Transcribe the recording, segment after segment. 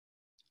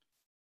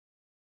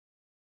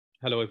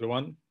Hello,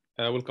 everyone.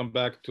 Welcome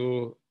back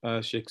to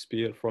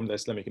Shakespeare from the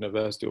Islamic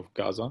University of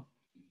Gaza.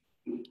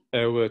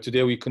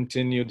 Today we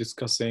continue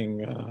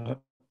discussing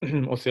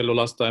Othello.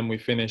 Last time we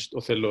finished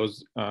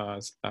Othello's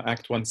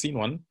Act 1, Scene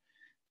 1.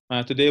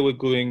 Today we're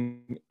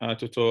going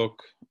to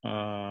talk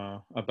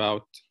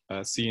about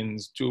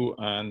Scenes 2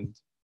 and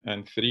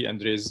 3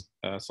 and raise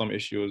some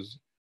issues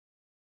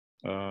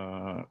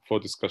for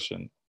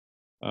discussion.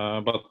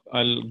 But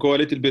I'll go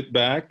a little bit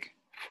back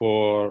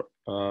for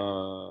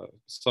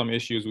some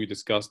issues we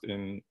discussed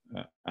in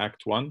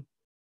Act 1,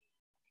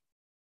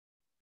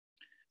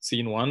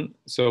 Scene 1,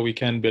 so we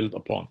can build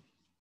upon.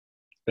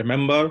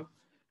 Remember,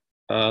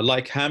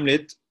 like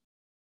Hamlet,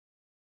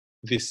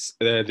 this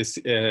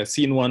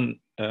Scene 1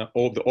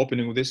 of the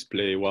opening of this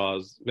play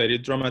was very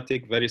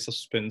dramatic, very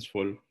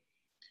suspenseful.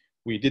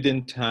 We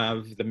didn't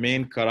have the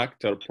main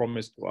character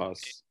promised to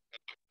us.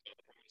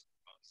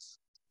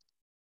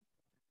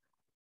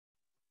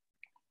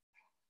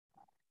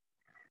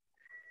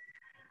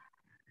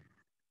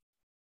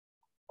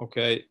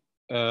 Okay,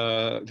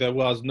 there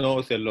was no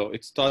Othello.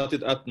 It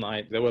started at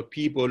night. There were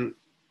people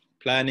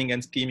planning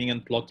and scheming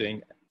and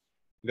plotting.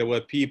 There were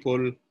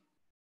people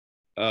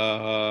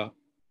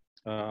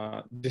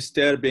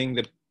disturbing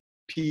the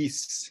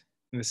peace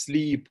and the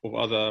sleep of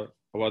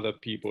other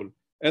people.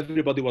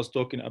 Everybody was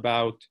talking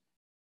about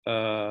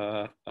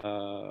Othello,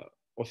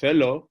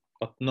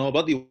 but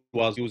nobody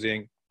was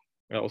using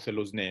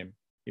Othello's name.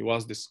 He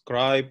was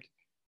described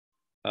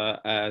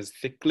as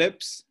thick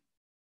lips,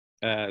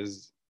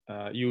 as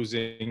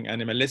using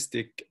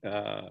animalistic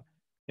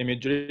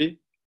imagery,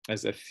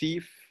 as a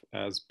thief,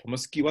 as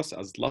promiscuous,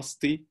 as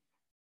lusty,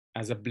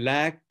 as a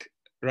black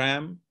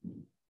ram.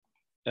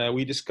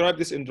 We describe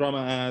this in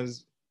drama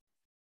as,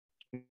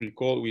 we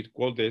call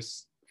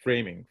this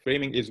framing.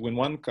 Framing is when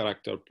one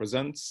character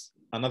presents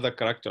another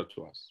character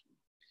to us.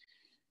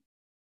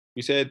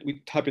 We said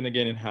it happened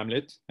again in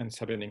Hamlet, and it's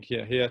happening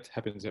here. Here it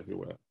happens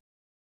everywhere.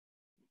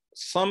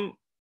 Some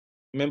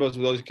members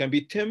of the audience can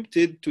be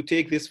tempted to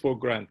take this for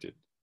granted,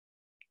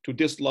 to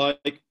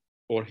dislike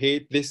or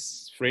hate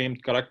this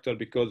framed character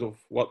because of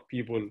what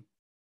people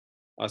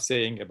are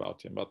saying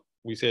about him. But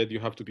we said you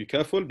have to be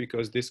careful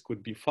because this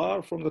could be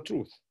far from the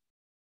truth.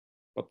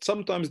 But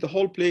sometimes the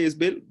whole play is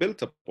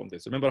built upon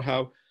this. Remember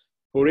how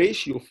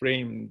Horatio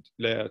framed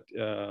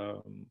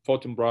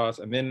Fortinbras,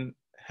 and then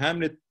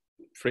Hamlet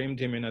framed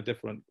him in a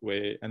different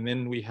way. And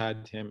then we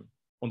had him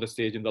on the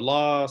stage in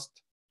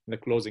the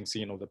closing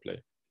scene of the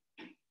play.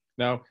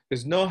 Now,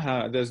 there's no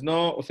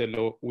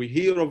Othello. We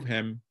hear of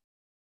him.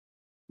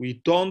 We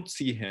don't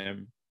see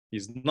him.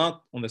 He's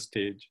not on the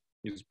stage.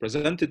 He's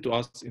presented to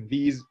us in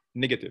these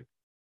negative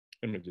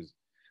images.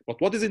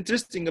 But what is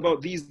interesting about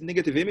these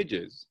negative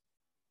images,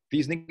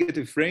 these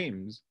negative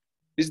frames,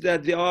 is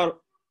that they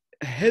are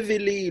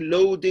heavily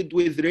loaded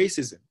with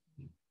racism,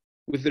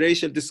 with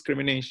racial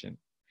discrimination,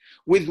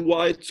 with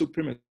white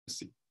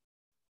supremacy.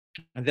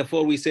 And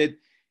therefore we said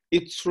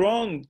it's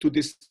wrong to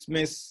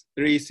dismiss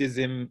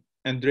racism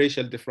and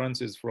racial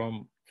differences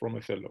from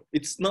Othello.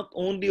 It's not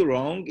only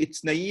wrong,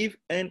 it's naive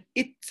and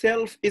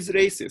itself is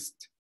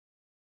racist.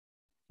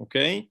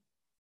 Okay?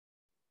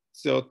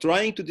 So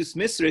trying to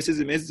dismiss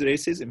racism is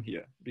racism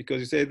here,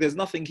 because you say there's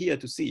nothing here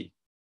to see.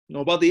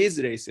 Nobody is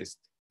racist.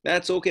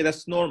 That's okay,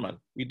 that's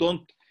normal. We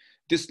don't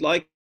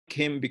dislike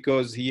him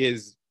because he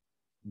is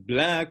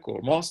black or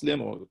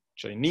Muslim or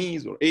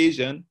Chinese or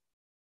Asian.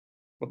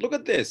 But look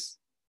at this.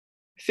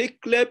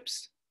 Thick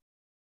lips,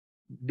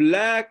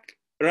 black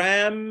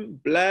ram,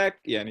 black,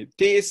 yani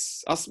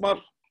taste,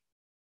 asmar,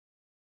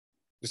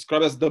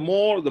 described as the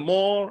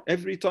more,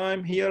 every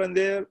time, here and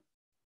there.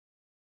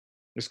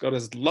 Described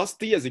as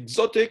lusty, as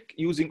exotic,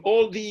 using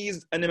all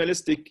these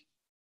animalistic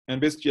and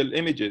bestial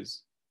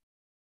images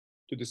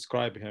to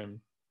describe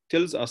him,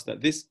 tells us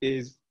that this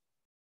is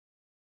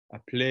a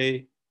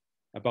play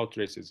about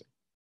racism.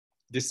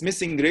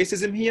 Dismissing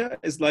racism here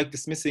is like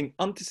dismissing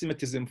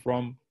anti-Semitism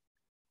from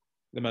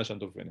The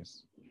Merchant of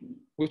Venice,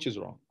 which is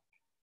wrong.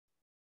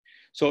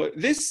 So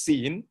this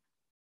scene,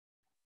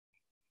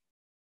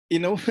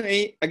 in a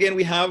way, again,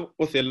 we have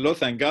Othello,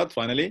 thank God,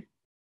 finally,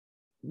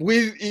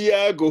 with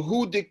Iago,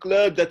 who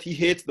declared that he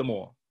hates the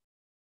Moor,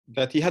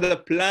 that he had a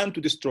plan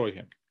to destroy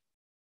him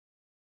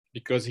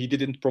because he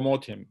didn't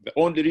promote him. The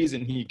only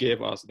reason he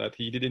gave us that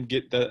he didn't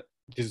get the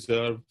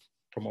deserved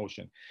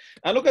promotion.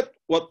 And look at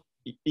what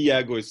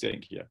Iago is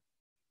saying here.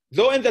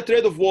 Though in the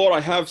trade of war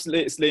I have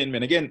slain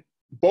men, again,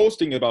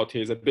 boasting about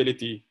his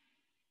ability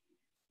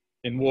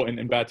in war and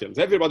in battles.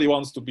 Everybody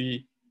wants to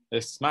be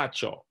a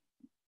macho.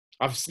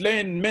 I've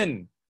slain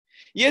men.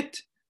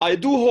 Yet I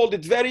do hold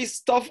it very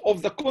stuff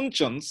of the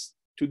conscience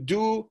to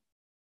do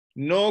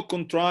no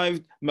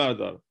contrived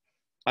murder.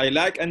 I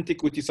lack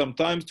antiquity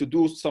sometimes to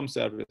do some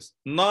service.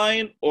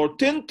 9 or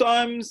 10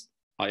 times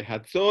I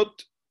had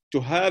thought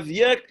to have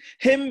yacked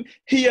him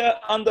here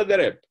under the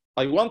rib.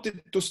 I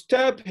wanted to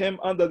stab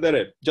him under the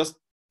rib, just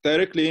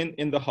directly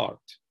in the heart.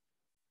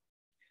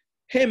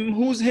 Him,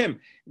 who's him?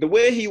 The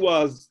way he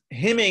was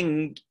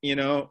hemming,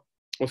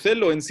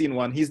 Othello in scene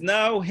 1, he's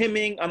now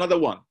hemming another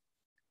one.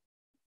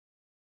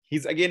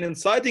 He's again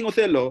inciting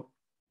Othello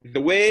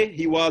the way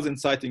he was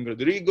inciting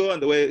Roderigo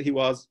and the way he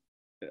was,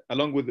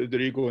 along with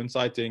Roderigo,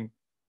 inciting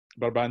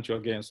Brabantio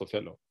against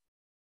Othello.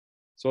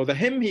 So the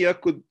him here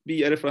could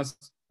be a reference,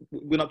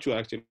 we're not sure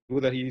actually,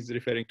 whether he's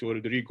referring to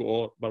Roderigo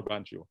or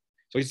Brabantio.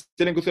 So he's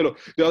telling Othello,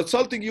 they're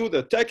assaulting you,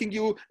 they're attacking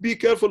you, be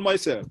careful,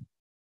 myself.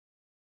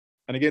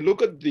 And again,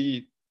 look at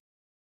the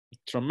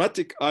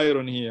traumatic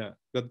irony here,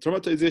 the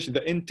traumatization,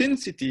 the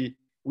intensity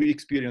we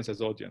experience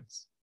as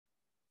audience.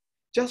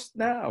 Just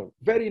now,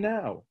 very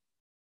now,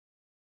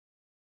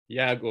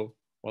 Iago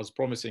was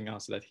promising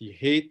us that he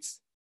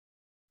hates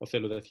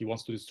Othello, that he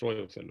wants to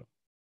destroy Othello.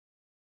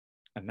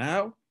 And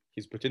now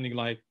he's pretending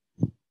like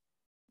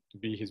to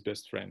be his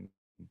best friend.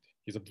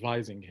 He's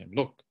advising him,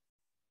 look,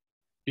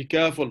 be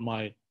careful,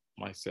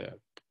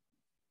 myself.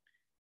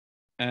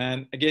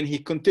 And again, he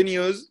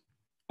continues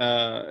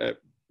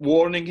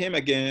warning him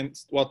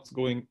against what's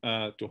going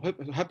to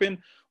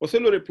happen.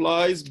 Othello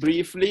replies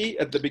briefly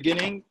at the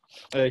beginning.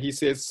 He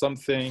says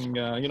something,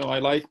 I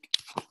like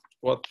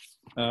what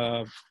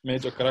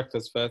major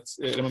characters fats.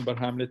 Remember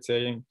Hamlet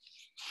saying,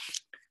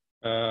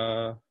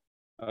 a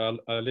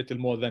little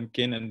more than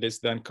kin and less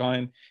than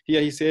kind.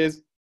 Here he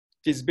says,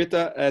 it is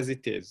better as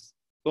it is.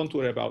 Don't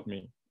worry about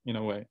me, in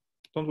a way.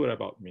 Don't worry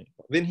about me.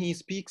 Then he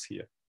speaks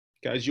here,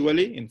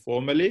 casually,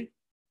 informally.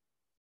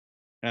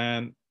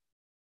 And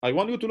I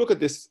want you to look at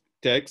this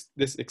text,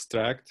 this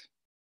extract,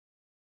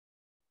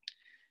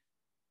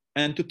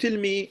 and to tell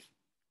me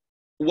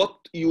what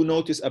you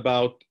notice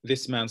about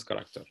this man's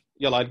character.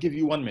 Yalla, I'll give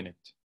you 1 minute.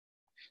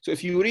 So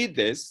if you read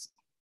this,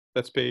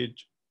 that's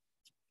page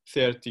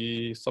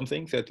 30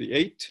 something,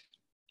 38,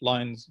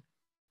 lines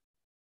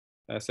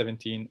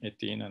 17,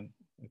 18, and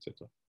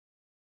etc.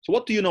 So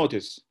what do you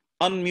notice?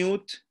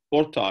 Unmute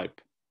or type?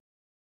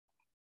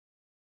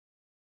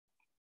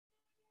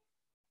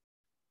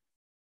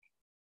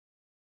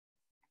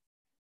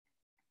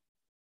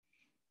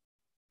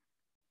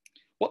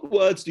 What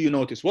words do you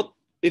notice? What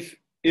if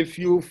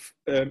you've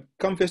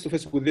come face to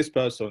face with this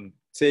person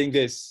saying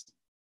this,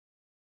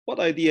 what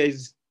idea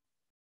is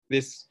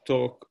this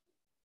talk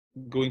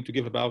going to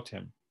give about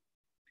him?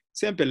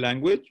 Simple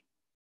language,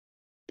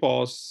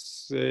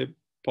 possible,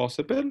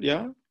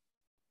 yeah.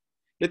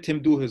 Let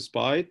him do his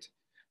part.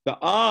 The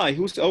I,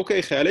 who's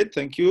okay, Khalid,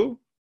 thank you.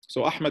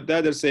 So Ahmed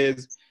Dader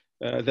says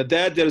the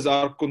Daders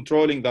are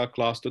controlling the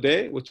class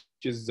today, which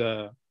is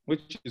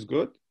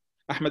good.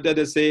 Ahmed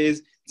Dader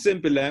says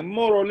simple language,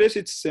 more or less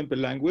it's simple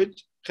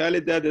language.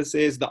 Khalid Dader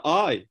says the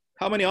I.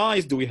 How many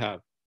I's do we have?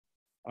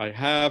 I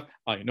have,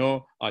 I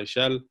know, I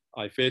shall,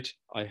 I fetch,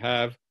 I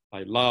have,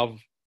 I love,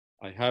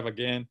 I have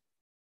again,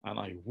 and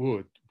I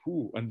would.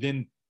 Who? And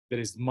then there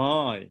is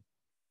my.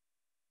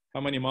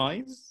 How many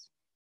my's?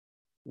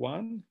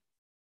 1.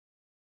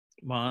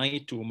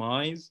 My, 2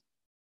 my's,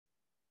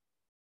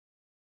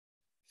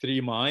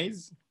 3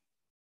 my's.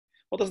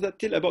 What does that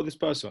tell about this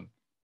person?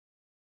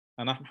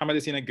 And Muhammad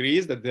Yassin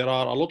agrees that there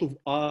are a lot of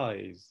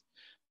I's.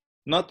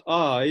 Not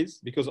I's,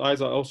 because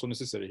I's are also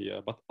necessary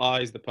here, but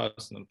I is the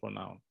personal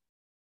pronoun.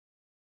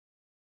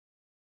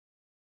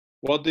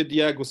 What did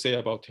Iago say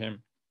about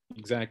him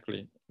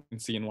exactly in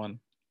scene 1?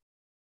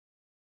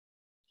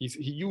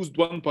 He used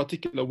one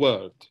particular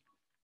word.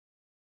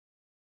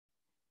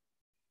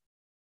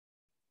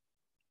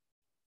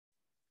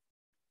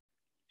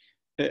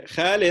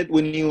 Khalid,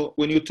 when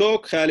you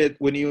talk, Khalid,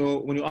 when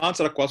you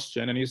answer a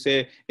question and you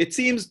say, it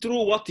seems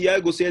true what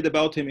Iago said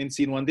about him in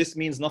scene 1, this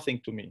means nothing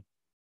to me.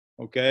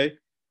 Okay?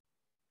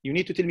 You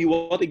need to tell me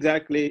what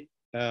exactly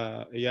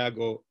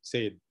Iago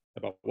said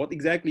about what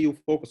exactly you're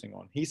focusing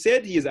on. He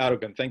said he is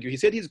arrogant, thank you. He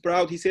said he's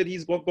proud, he said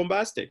he's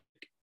bombastic.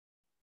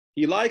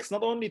 He likes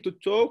not only to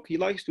talk, he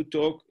likes to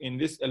talk in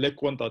this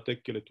eloquent,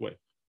 articulate way.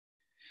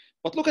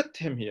 But look at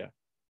him here.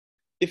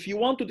 If you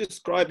want to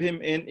describe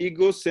him in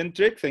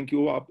egocentric, thank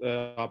you,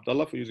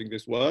 Abdullah, for using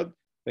this word.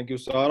 Thank you,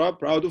 Sarah,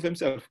 proud of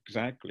himself,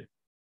 exactly.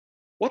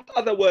 What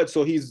other words?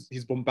 So he's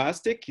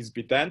bombastic, he's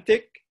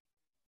pedantic,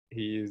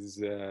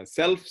 he's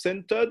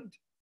self-centered,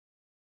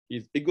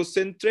 he's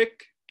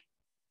egocentric.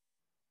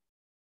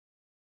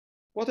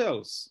 What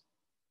else?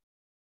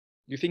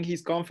 Do you think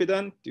he's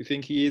confident? Do you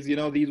think he is,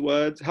 these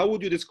words? How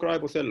would you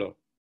describe Othello?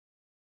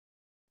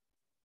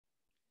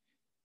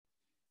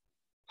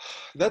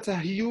 That's a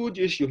huge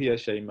issue here,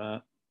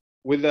 Shayma.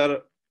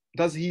 Whether,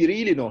 does he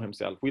really know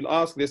himself? We'll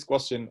ask this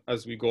question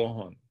as we go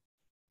on.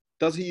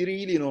 Does he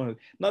really know him?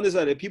 Not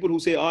necessarily. People who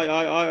say,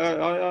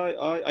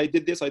 I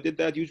did this, I did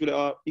that, usually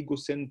are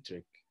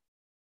egocentric,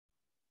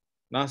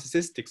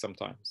 narcissistic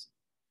sometimes,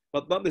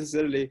 but not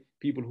necessarily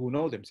people who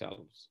know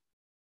themselves.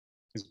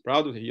 He's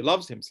proud of it, he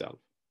loves himself.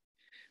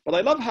 But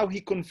I love how he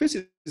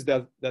confesses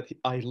that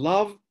I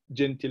love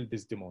gentle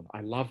Desdemona.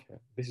 I love her.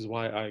 This is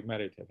why I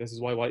married her. This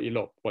is why we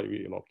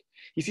eloped.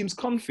 He seems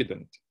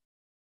confident.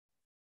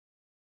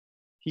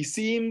 He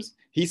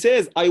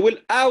says, I will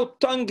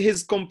out-tongue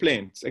his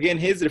complaints. Again,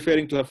 he's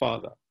referring to her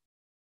father.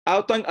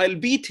 Out-tongue, I'll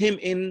beat him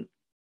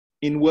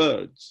in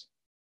words,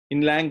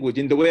 in language,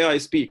 in the way I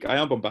speak. I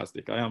am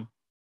bombastic,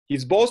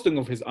 He's boasting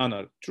of his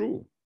honor,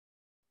 true.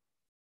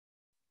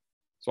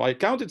 So I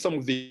counted some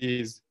of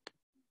these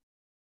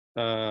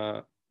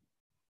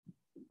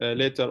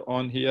later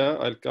on here.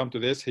 I'll come to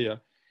this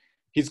here.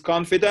 He's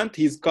confident,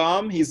 he's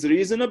calm, he's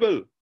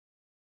reasonable.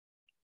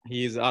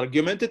 He's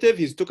argumentative,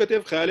 he's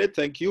talkative. Khalid,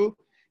 thank you.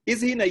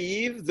 Is he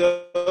naive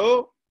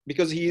though?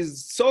 Because he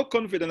is so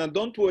confident and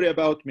don't worry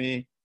about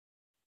me.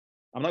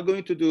 I'm not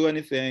going to do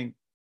anything.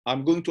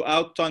 I'm going to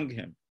out-tongue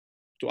him,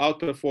 to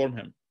outperform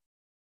him.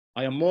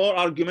 I am more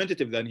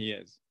argumentative than he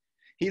is.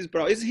 He's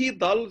proud. Is he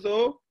dull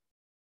though?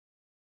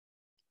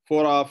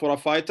 For a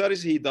fighter,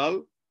 is he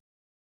dull?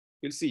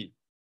 We'll see.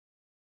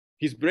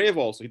 He's brave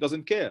also. He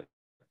doesn't care.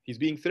 He's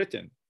being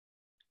threatened.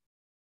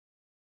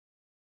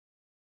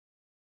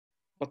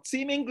 But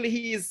seemingly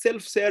he is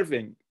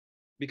self-serving,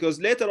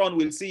 because later on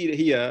we'll see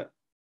here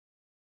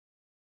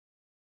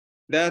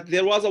that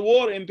there was a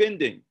war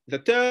impending. The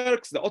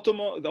Turks, the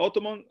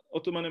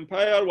Ottoman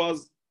Empire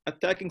was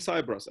attacking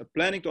Cyprus,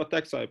 planning to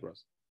attack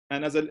Cyprus.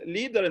 And as a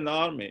leader in the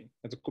army,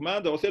 as a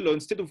commander, Othello,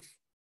 instead of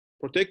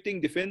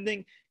protecting,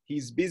 defending,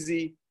 he's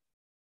busy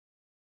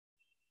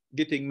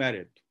getting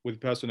married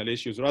with personal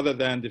issues rather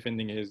than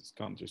defending his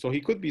country. So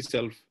he could be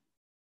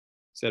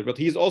self-serving, but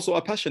he's also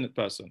a passionate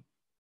person.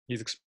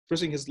 He's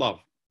expressing his love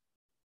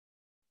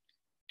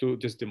to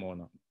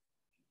Desdemona.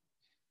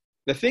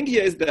 The thing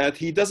here is that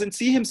he doesn't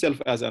see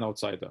himself as an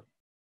outsider.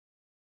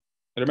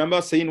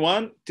 Remember, scene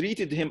 1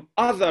 treated him,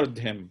 othered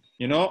him,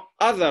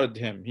 othered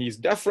him. He's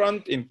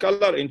different in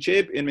color, in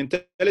shape, in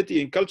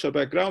mentality, in culture,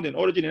 background, in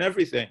origin, in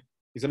everything.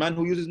 He's a man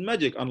who uses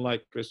magic,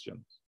 unlike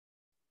Christians.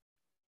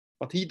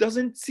 But he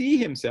doesn't see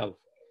himself.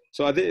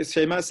 So as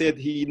Shema said,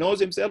 he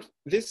knows himself.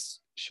 This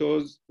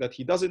shows that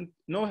he doesn't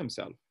know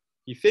himself.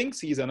 He thinks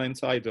he's an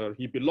insider.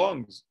 He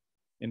belongs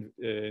in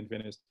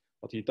Venice,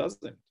 but he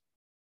doesn't.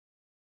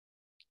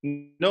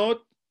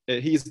 Note,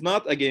 he's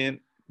not,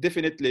 again,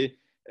 definitely,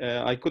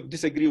 I could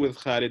disagree with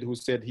Khalid, who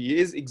said he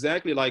is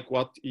exactly like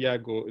what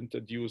Iago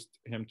introduced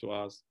him to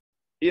us.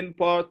 In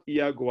part,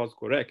 Iago was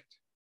correct,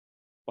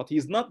 but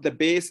he's not the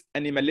base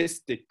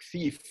animalistic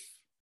thief.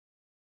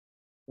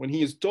 When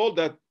he is told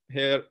that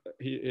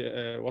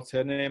what's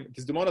her name?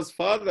 Desdemona's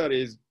father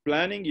is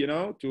planning,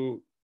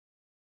 to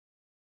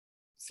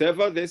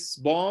sever this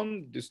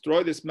bond,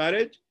 destroy this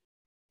marriage.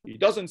 He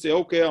doesn't say,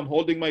 okay, I'm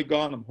holding my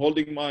gun, I'm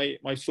holding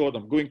my sword,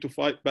 I'm going to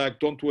fight back.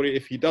 Don't worry,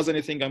 if he does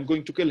anything, I'm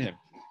going to kill him.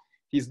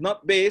 He's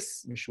not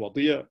base, مش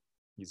وضيع.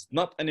 He's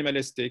not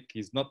animalistic,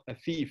 he's not a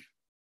thief.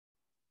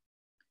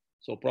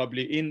 So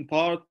probably in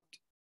part,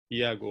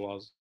 Iago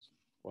was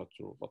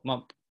true, but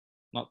not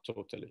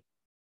totally.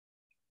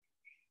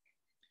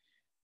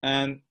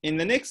 And in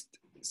the next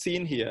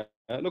scene here,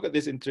 look at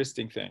this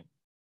interesting thing.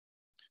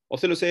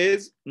 Othello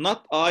says,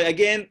 not I.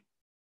 Again,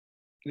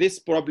 this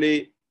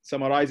probably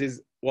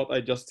summarizes what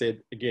I just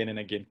said again and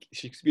again.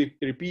 Shakespeare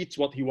repeats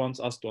what he wants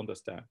us to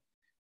understand.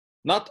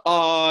 Not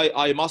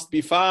I must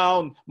be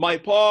found, my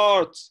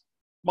parts,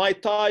 my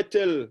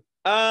title,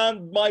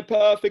 and my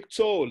perfect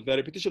soul. The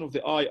repetition of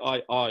the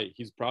I.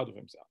 He's proud of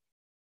himself.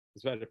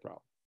 He's very proud.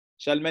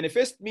 Shall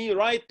manifest me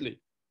rightly.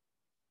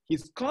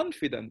 He's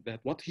confident that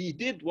what he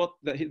did, what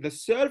the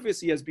service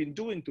he has been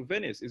doing to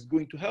Venice is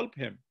going to help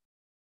him.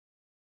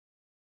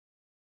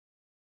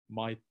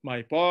 My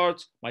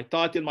parts, my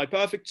title, my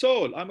perfect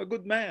soul. I'm a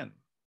good man.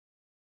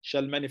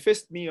 Shall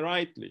manifest me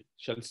rightly,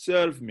 shall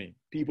serve me.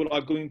 People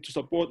are going to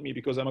support me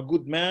because I'm a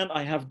good man.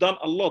 I have done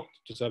a lot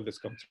to serve this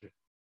country.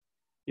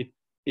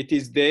 It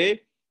is there.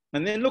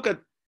 And then look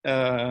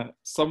at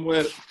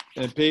somewhere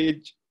a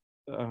page,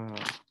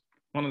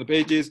 one of the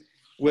pages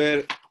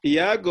where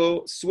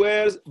Iago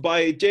swears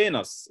by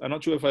Janus. I'm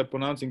not sure if I'm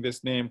pronouncing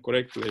this name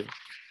correctly.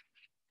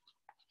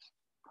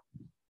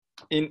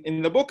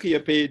 In the book here,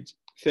 page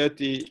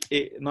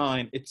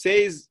 39, it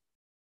says,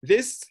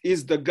 this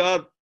is the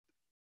god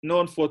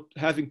known for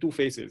having two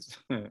faces.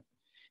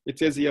 It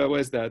says here,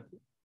 where's that?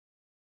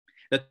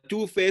 The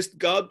two-faced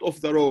god of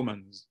the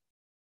Romans.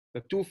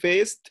 The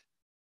two-faced,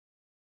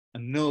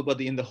 and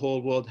nobody in the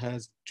whole world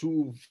has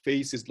two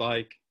faces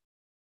like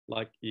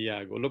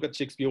Iago. Look at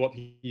Shakespeare, what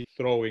he's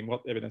throwing,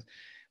 what evidence.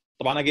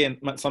 But again,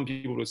 some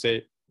people will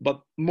say,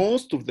 but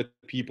most of the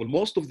people,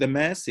 most of the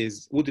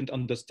masses wouldn't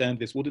understand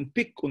this, wouldn't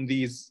pick on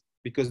these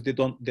because they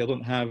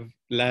don't have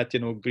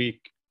Latin or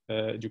Greek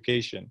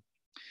education.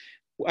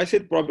 I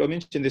said, probably I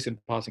mentioned this in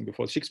passing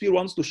before. Shakespeare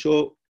wants to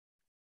show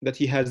that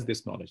he has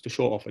this knowledge, to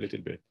show off a little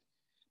bit.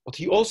 But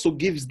he also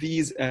gives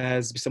these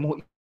as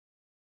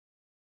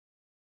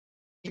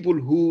people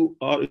who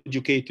are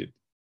educated.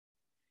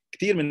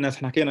 كثير من الناس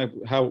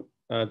حكينا how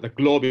the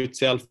globe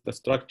itself, the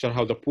structure,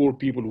 how the poor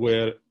people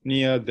were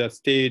near the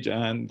stage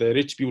and the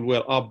rich people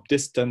were up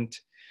distant.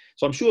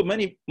 So I'm sure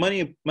many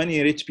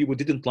rich people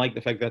didn't like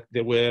the fact that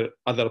there were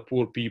other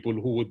poor people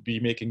who would be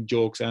making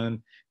jokes and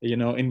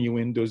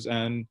innuendos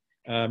and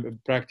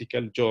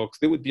practical jokes.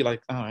 They would be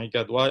like, oh my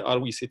God, why are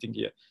we sitting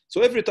here?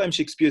 So every time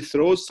Shakespeare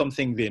throws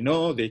something they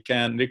know, they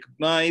can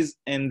recognize,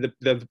 and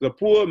the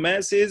poor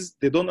masses,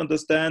 they don't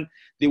understand,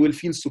 they will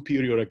feel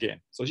superior again.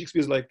 So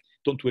Shakespeare's like,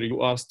 don't worry,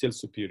 you are still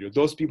superior.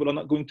 Those people are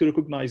not going to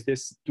recognize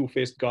this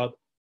two-faced God,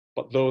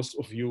 but those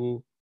of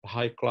you the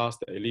high class,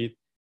 the elite,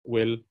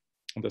 will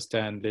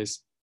understand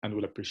this and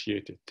will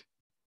appreciate it.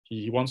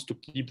 He wants to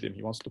keep them,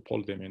 he wants to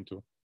pull them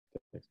into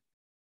it.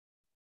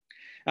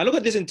 And look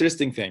at this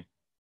interesting thing.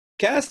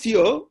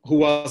 Cassio, who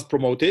was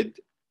promoted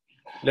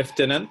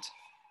lieutenant,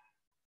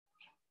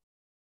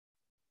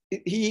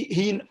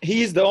 he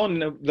is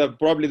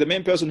probably the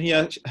main person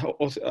here.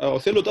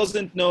 Othello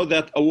doesn't know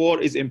that a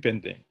war is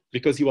impending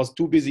because he was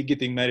too busy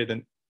getting married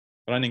and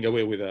running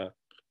away with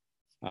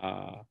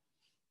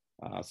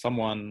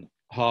someone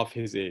half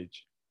his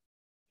age.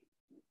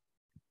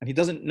 And he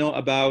doesn't know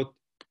about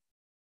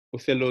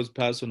Othello's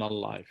personal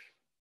life.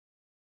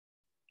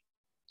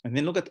 And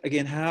then look at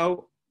again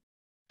how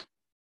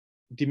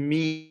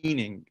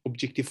demeaning,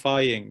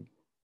 objectifying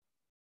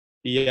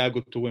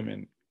Iago to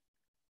women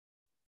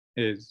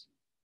is.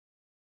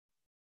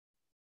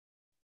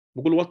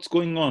 What's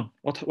going on?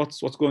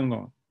 What's going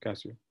on,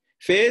 Cassio?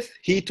 Faith,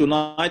 he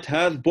tonight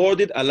hath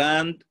boarded a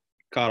land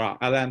karak.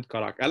 A land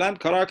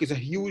karak is a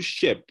huge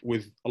ship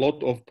with a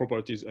lot of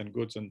properties and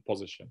goods and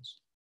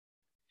possessions.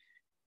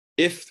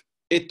 If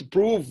it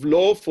prove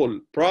lawful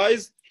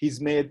prize, he's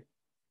made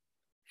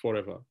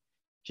forever.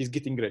 He's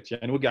getting rich.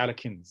 And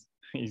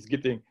he's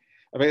getting.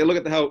 I mean, look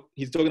at how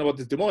he's talking about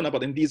Desdemona,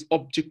 but in these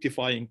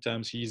objectifying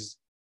terms, she's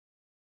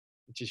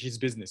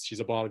business. She's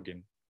a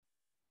bargain.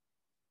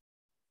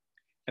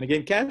 And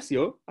again,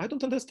 Cassio, I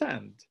don't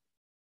understand.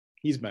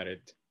 He's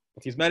married,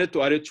 but he's married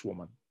to a rich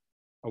woman,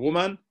 a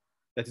woman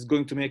that is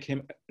going to make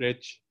him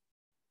rich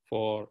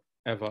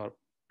forever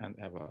and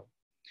ever.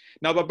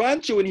 Now,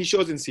 Brabantio, when he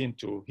shows in scene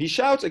 2, he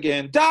shouts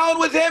again, "Down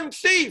with him,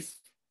 thief!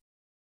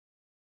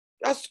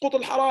 يسقط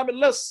الحرام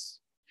اللص."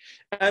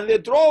 And they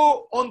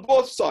draw on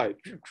both sides.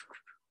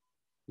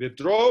 They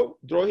draw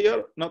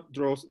here, not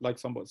draw like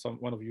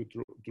one of you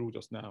drew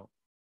just now.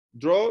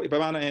 Draw,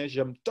 بمعنى ايش؟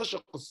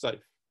 يمتشق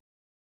السيف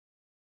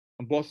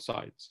on both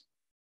sides.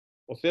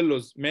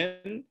 Othello's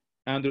men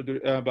and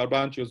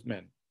Brabantio's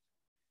men.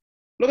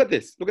 Look at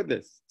this.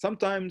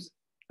 Sometimes,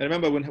 I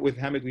remember with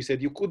Hamlet, we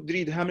said you could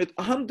read Hamlet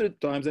 100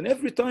 times, and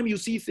every time you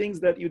see things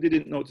that you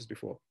didn't notice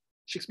before.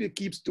 Shakespeare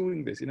keeps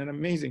doing this in an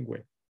amazing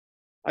way.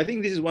 I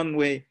think this is one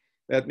way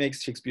that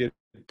makes Shakespeare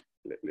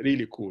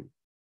really cool.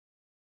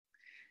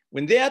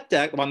 When they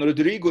attack, when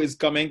Rodrigo is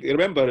coming,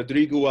 remember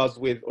Rodrigo was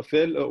with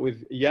Othello,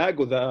 with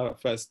Iago the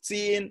first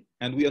scene,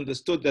 and we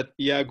understood that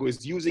Iago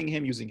is using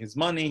his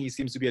money. He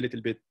seems to be a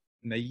little bit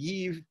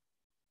naive.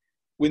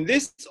 When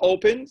this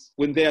opens,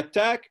 when they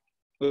attack,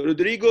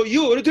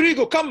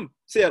 Rodrigo, come,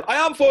 sir, I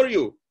am for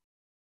you.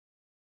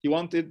 He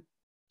wanted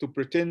to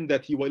pretend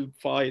that he will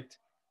fight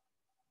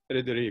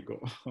Rodrigo.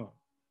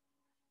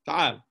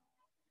 Ta'al.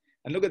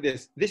 And look at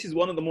this. This is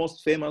one of the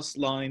most famous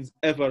lines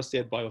ever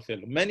said by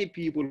Othello. Many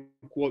people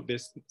quote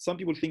this. Some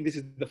people think this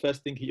is the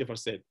first thing he ever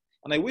said.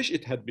 And I wish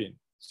it had been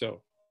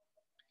so.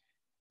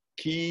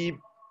 Keep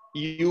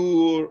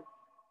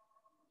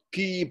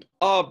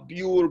up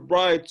your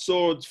bright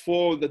swords,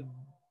 for the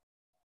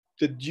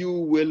dew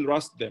will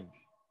rust them.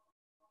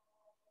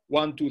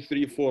 1, 2,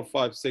 3, 4,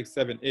 5, 6,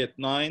 7, 8,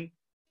 9,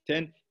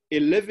 10,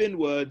 11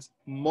 words,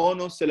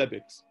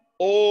 monosyllabics.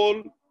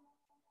 All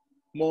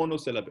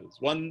monosyllables,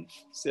 one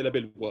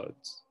syllable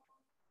words.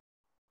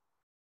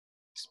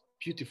 It's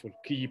beautiful.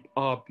 Keep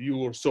up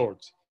your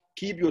swords.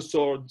 Keep your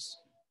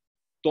swords.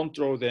 Don't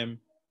throw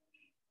them,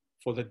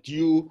 for the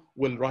dew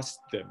will rust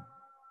them.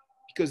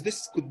 Because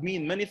this could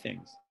mean many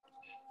things.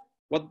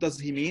 What does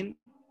he mean?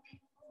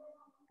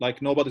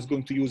 Like nobody's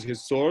going to use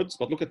his swords,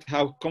 but look at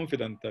how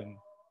confident and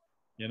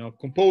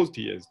composed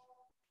he is.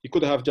 He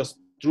could have just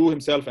drew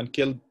himself and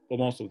killed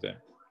most of them.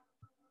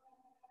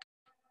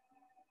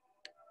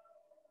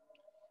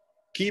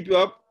 Keep you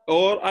up,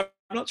 or I'm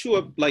not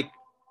sure, like,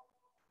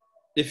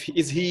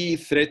 is he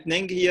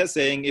threatening here,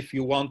 saying if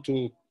you want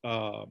to,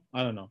 I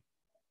don't know,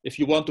 if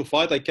you want to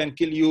fight, I can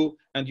kill you,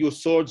 and your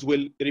swords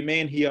will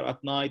remain here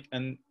at night,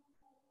 and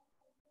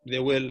they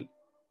will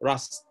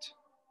rust.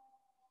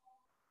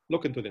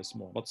 Look into this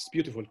more. But it's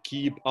beautiful.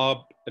 Keep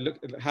up. Look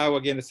how,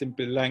 again, the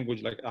simple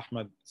language, like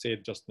Ahmed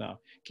said just now.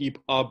 Keep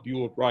up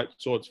your bright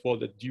swords, for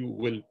the dew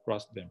will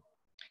rust them.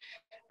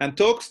 And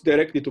talks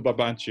directly to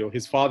Brabantio,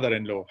 his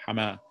father-in-law,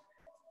 Haman.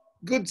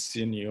 Good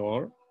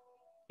Signor,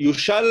 you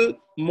shall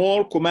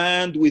more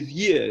command with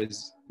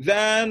years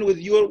than with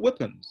your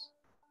weapons.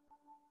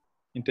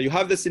 You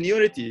have the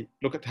seniority.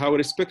 Look at how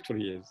respectful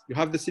he is. You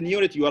have the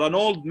seniority. You are an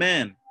old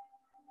man.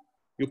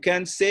 You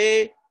can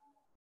say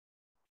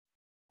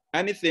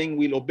anything,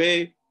 will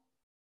obey.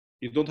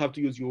 You don't have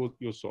to use your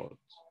swords.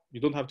 You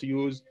don't have to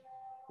use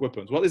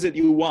weapons. What is it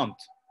you want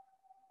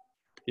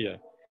here?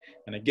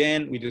 And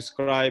again, we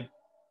describe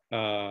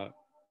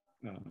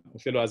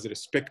Othello as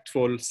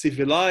respectful,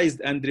 civilized,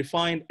 and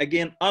refined.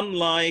 Again,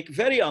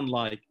 very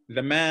unlike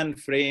the man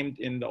framed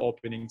in the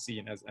opening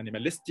scene as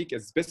animalistic,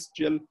 as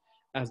bestial,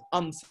 as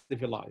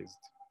uncivilized.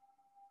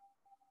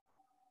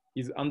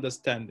 He's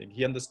understanding.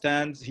 He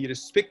understands, he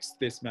respects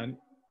this man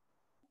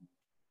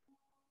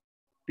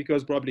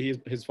because probably he's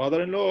his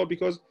father-in-law,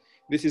 because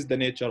this is the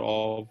nature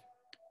of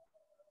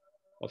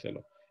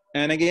Othello.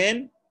 And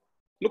again,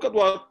 look at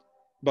what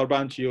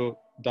Brabantio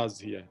does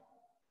here.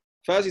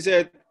 First he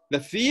said, the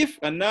thief,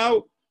 and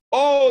now,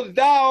 oh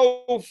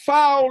thou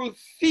foul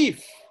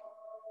thief,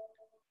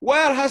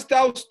 where hast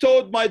thou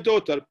stowed my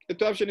daughter?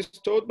 الترجمة is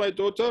stowed my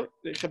daughter,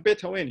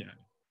 خبيتها وين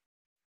يعني؟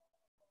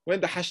 وين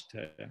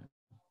دحشتها يعني?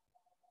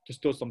 To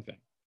store something.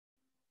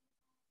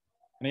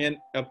 And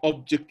again,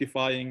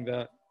 objectifying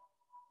that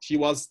she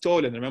was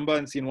stolen. Remember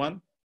in scene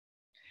 1?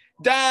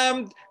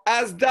 Damned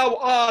as thou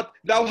art,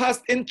 thou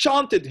hast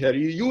enchanted her.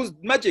 You used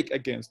magic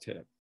against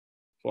her.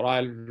 For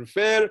I'll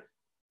refer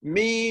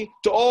me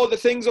to all the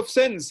things of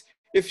sins,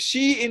 if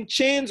she in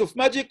chains of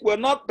magic were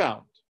not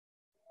bound.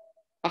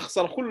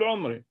 أخسر كل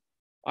عمري.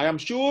 I am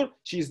sure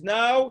she's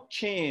now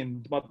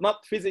chained, but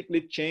not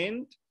physically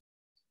chained.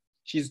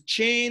 She's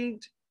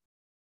chained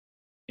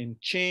in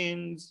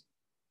chains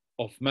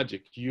of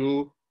magic.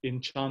 You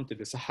enchanted,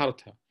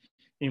 سحرتها.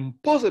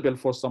 Impossible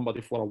for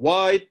somebody, for a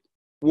white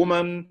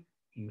woman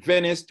in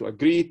Venice to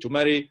agree to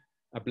marry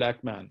a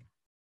black man.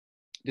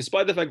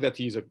 Despite the fact that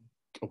he's a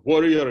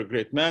warrior, a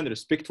great man,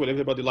 respectful,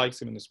 everybody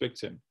likes him and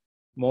respects him.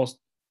 Most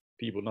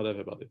people, not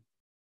everybody.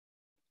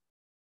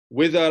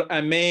 Whither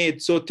a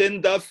maid so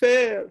tender,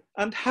 fair,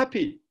 and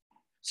happy,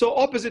 so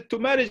opposite to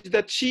marriage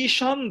that she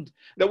shunned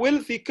the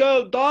wealthy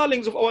curl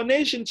darlings of our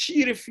nation,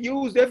 she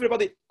refused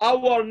everybody.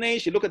 Our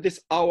nation, look at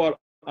this, our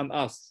and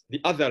us, the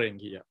othering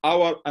here,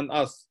 our and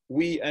us,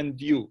 we and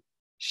you,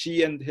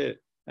 she and her,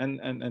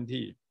 and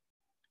he.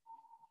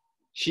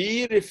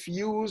 She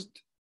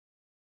refused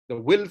the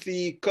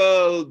wealthy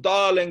curl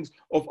darlings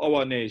of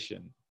our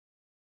nation,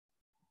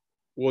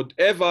 would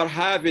ever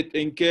have it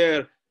in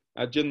care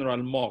a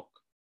general mock,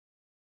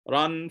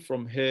 run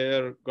from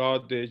her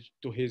guardage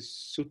to his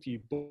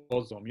sooty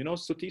bosom. You know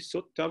sooty,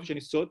 soot, تعرف شنو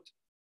soot?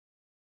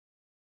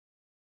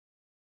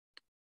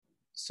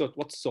 Soot,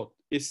 what's soot?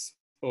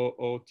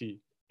 S-O-O-T,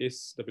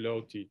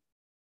 S-O-O-T.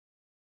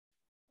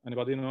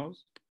 Anybody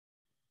knows?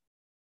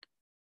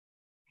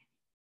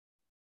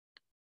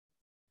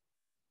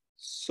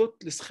 soot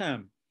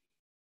السخام.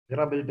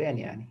 قراب البين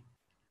يعني.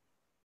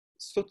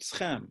 soot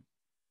سخام.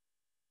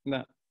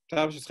 لا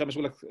تعرف شو سخام؟ مش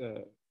بقول لك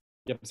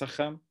يا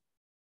مسخم؟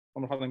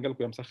 عمر حدا قال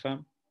لكم يا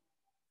مسخن؟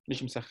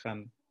 مش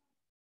مسخن.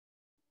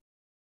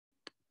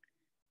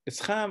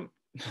 اسخام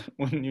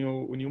when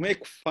you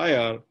make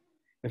fire,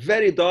 a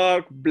very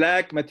dark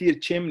black material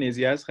chimneys,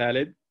 yes,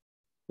 Khalid.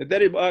 The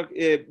very dark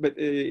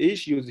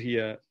issues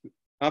here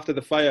after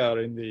the fire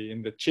in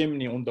the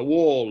chimney on the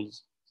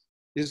walls.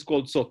 This is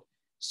called soot.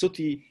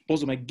 Sooty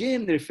bosom,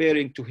 again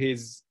referring to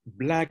his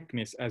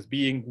blackness as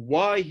being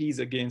why he's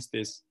against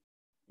this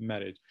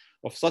marriage.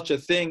 Of such a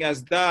thing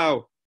as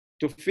thou,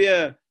 to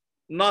fear,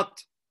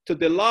 not to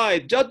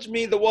delight, judge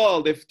me the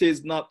world if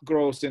 'tis not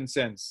gross in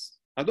sense.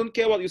 I don't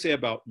care what you say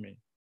about me,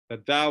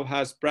 that thou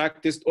hast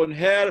practiced on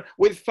her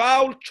with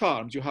foul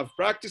charms. You have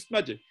practiced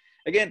magic.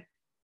 Again,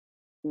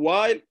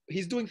 while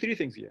he's doing three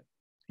things here.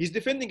 He's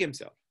defending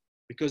himself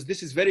because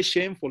this is very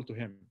shameful to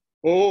him.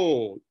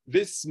 Oh,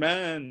 this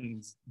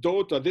man's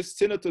daughter, this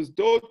senator's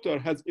daughter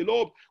has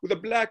eloped with a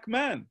black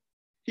man.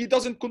 He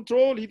doesn't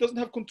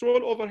have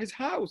control over his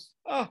house.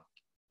 So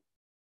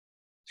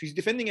he's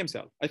defending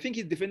himself. I think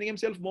he's defending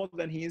himself more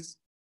than he is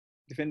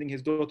defending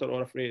his daughter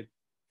or afraid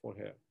for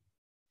her.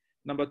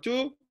 Number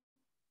two,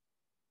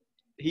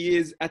 he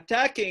is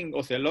attacking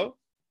Othello,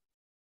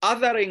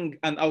 othering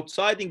and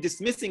outsiding,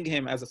 dismissing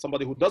him as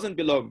somebody who doesn't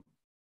belong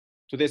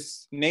to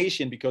this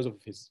nation because of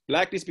his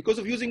blackness, because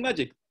of using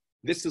magic.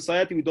 This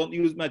society, we don't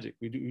use magic.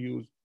 We do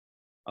use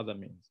other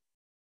means.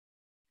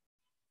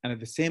 And at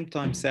the same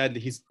time, sadly,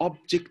 he's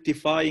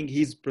objectifying,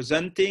 he's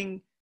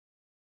presenting,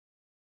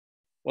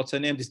 what's her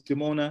name,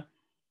 Desdemona,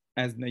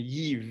 as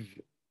Naïve,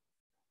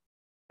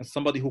 as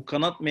somebody who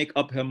cannot make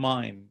up her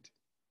mind,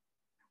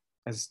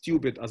 as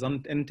stupid, as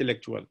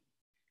unintellectual.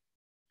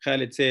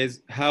 Khalid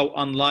says, how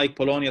unlike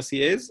Polonius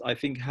he is. I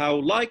think how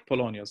like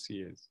Polonius he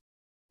is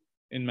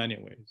in many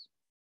ways.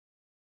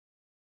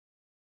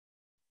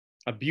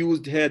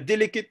 Abused her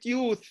delicate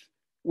youth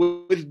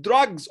with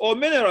drugs or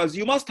minerals.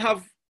 You must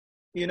have,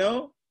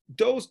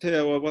 dosed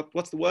her, or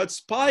what's the word?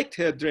 Spiked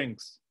her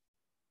drinks.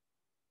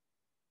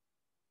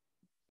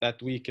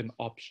 That weaken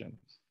options.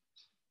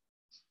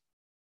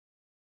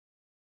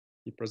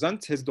 He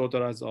presents his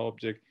daughter as an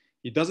object.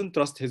 He doesn't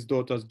trust his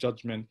daughter's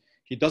judgment.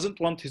 He doesn't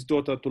want his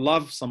daughter to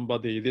love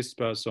somebody, this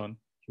person.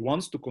 He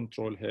wants to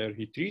control her.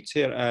 He treats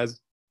her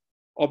as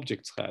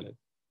objects, Khalid.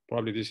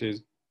 Probably this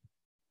is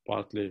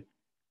partly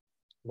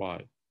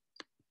why.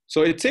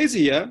 So it says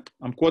here,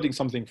 I'm quoting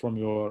something from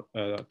your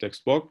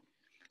textbook.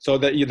 So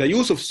the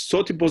use of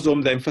sooty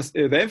bosom, the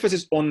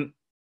emphasis on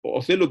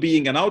Othello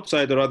being an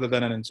outsider rather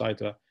than an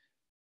insider.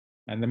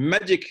 And the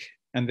magic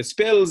and the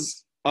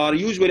spells are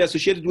usually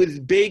associated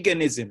with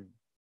paganism,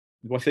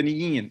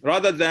 Wathaniyin,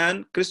 rather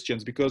than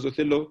Christians, because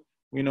Othello,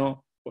 we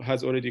know,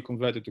 has already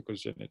converted to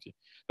Christianity.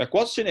 The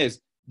question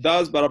is,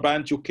 does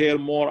Brabantio care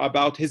more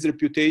about his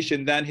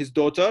reputation than his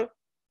daughter?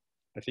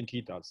 I think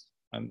he does.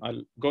 And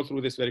I'll go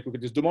through this very quickly.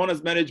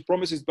 Desdemona's marriage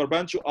promises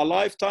Brabantio a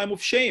lifetime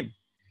of shame.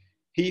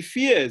 He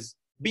fears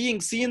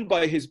being seen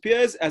by his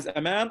peers as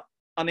a man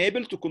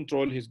unable to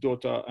control his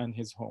daughter and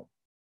his home.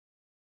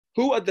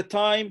 who at the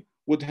time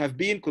would have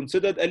been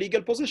considered a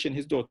legal possession,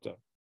 his daughter.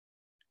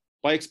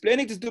 By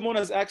explaining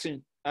Desdemona's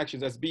actions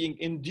as being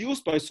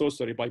induced by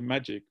sorcery, by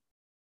magic,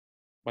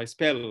 by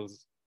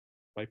spells,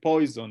 by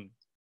poison,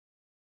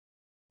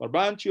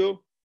 Brabantio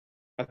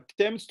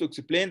attempts to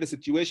explain the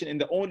situation in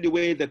the only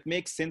way that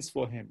makes sense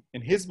for him.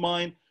 In his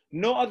mind,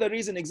 no other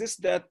reason exists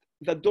that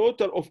the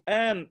daughter of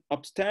an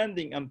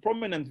upstanding and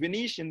prominent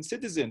Venetian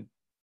citizen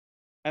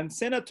and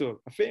senator,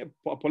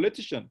 a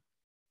politician,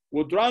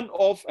 would run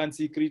off and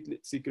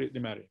secretly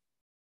marry.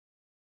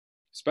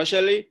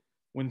 Especially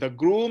when the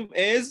groom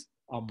is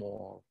a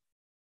Moor.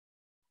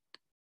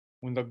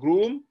 When the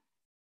groom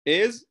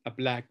is a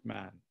black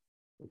man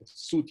with a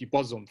sooty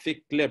bosom,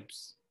 thick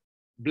lips,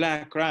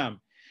 black ram.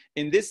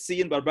 In this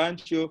scene,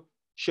 Brabantio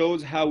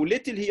shows how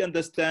little he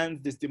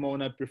understands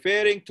Desdemona,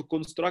 preferring to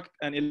construct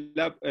and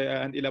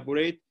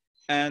elaborate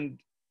and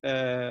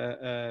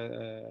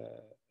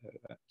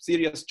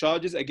serious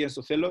charges against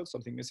Othello,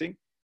 something missing,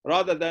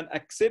 rather than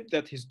accept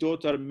that his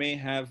daughter may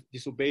have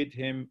disobeyed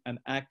him and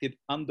acted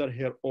under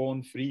her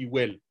own free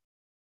will,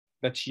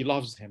 that she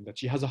loves him, that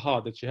she has a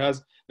heart,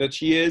 that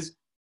she is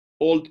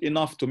old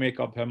enough to make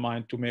up her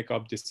mind, to make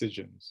up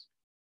decisions.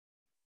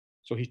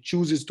 So he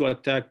chooses to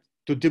attack,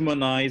 to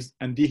demonize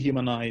and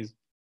dehumanize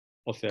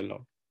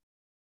Othello.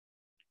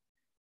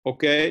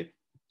 Okay,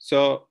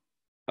 so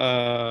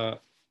the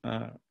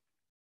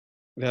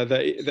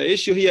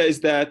issue here is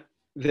that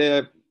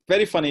the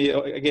very funny,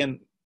 again,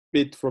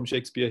 bit from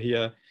Shakespeare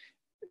here.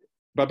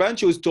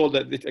 Brabantio is told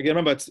that, again,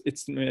 remember,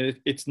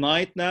 it's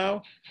night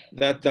now,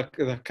 that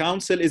the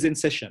council is in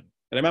session.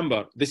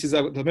 Remember, this is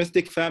a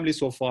domestic family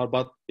so far,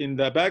 but in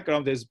the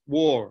background, there's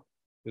war,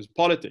 there's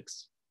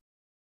politics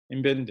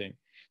impending.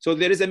 So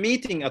there is a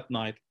meeting at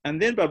night.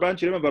 And then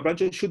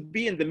Brabantio should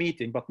be in the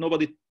meeting, but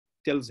nobody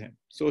tells him.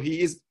 So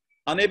he is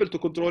unable to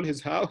control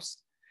his house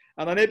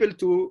and unable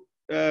to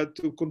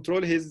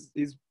control his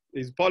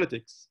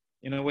politics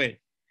in a way.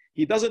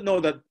 He doesn't know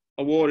that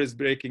a war is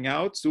breaking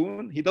out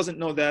soon. He doesn't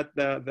know that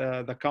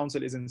the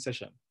council is in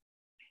session.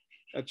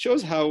 That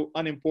shows how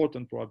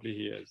unimportant probably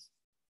he is.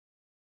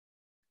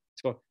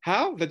 So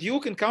how? The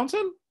Duke in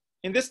council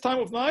in this time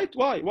of night?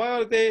 Why? Why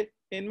are they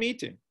in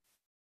meeting?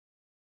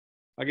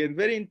 Again,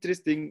 very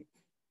interesting.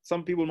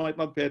 Some people might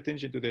not pay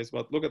attention to this,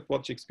 but look at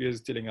what Shakespeare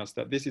is telling us,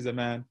 that this is a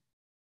man.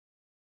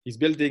 He's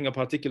building a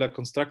particular,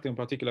 constructing a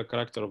particular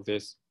character of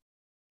this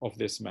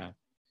man.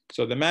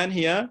 So the man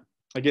here,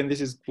 again,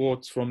 this is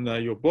quotes from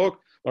your book.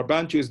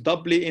 Brabantio is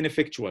doubly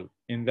ineffectual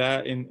in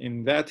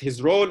that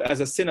his role as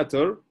a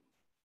senator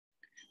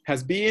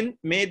has been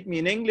made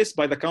meaningless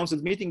by the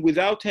council's meeting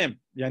without him.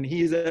 And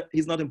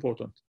he's not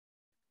important.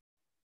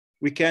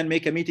 We can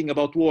make a meeting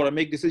about war and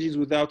make decisions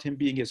without him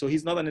being here. So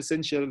he's not an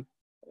essential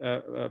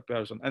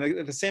person.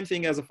 And the same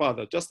thing as a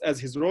father, just as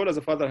his role as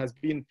a father has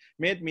been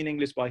made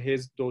meaningless by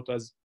his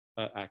daughter's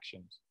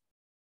actions.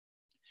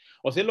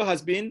 Othello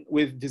has been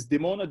with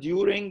Desdemona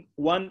during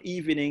one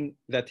evening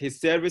that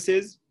his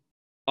services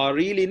are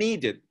really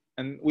needed.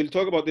 And we'll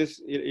talk about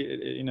this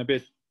in a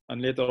bit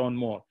and later on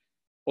more.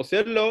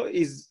 Othello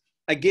is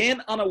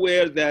again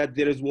unaware that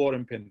there is war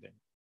impending.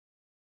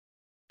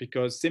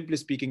 Because simply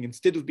speaking,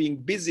 instead of being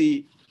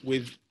busy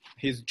with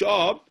his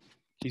job,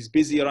 he's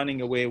busy running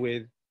away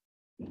with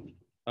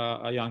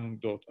a young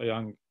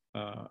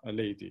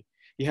lady.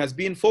 He has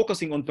been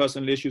focusing on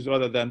personal issues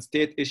rather than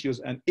state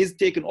issues and is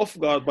taken off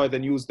guard by the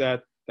news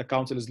that the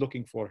council is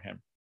looking for him.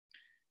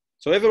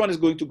 So everyone is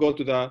going to go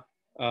to the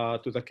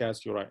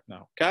Cassio right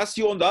now.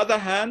 Cassio, on the other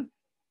hand,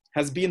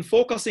 has been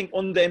focusing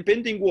on the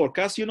impending war.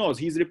 Cassio knows,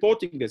 he's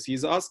reporting this.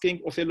 He's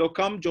asking Othello,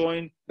 come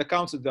join the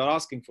council, they're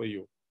asking for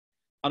you.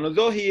 And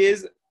although he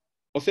is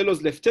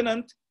Othello's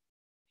lieutenant,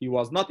 he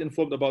was not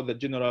informed about the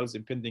general's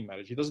impending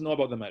marriage. He doesn't know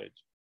about the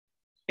marriage.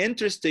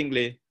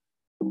 Interestingly,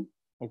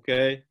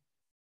 okay,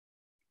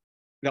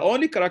 the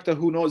only character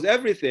who knows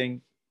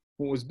everything,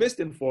 who is best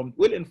informed,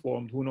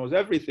 well-informed, who knows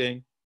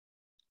everything,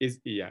 is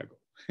Iago,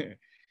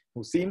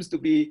 who seems to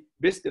be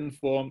best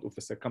informed of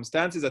the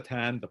circumstances at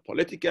hand, the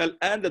political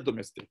and the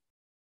domestic.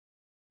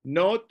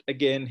 Note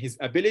again his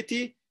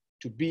ability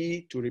to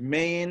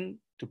remain,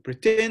 to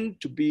pretend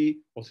to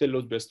be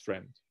Othello's best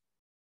friend.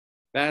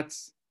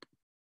 That's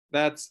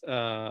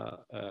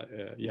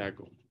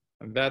Iago,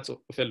 and that's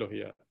Othello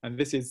here. And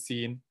this is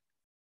scene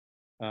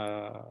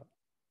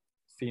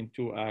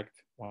 2,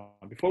 act 1.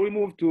 Before we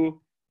move to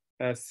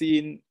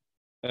scene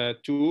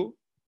 3,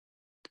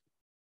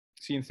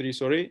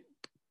 sorry,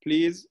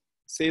 please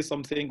say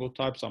something or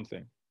type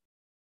something.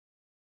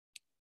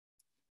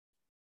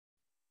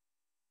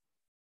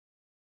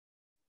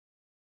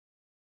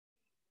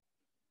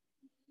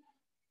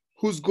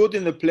 Who's good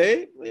in the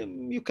play?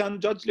 You can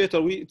judge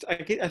later.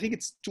 I think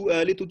it's too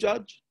early to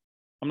judge.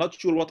 I'm not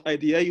sure what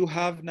idea you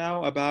have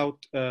now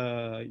about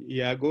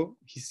Iago.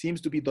 He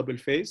seems to be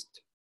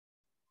double-faced.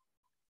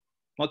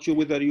 Not sure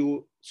whether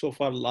you so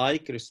far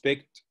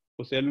respect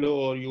Othello,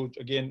 or you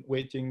again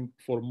waiting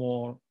for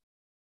more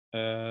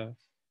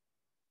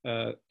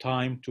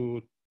time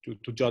to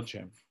judge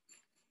him.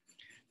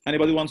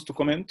 Anybody wants to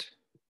comment?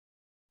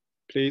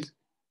 Please.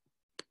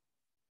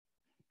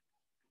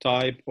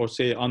 type or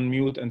say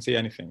unmute and say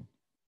anything.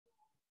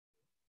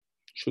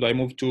 Should I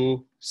move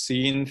to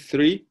scene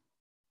 3?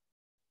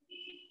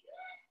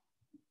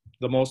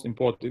 The most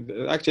important.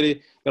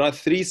 Actually, there are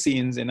 3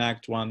 scenes in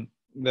Act 1.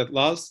 That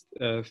last,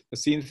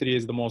 scene 3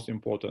 is the most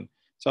important.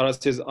 Sarah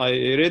says, I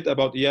read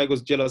about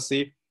Iago's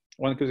jealousy.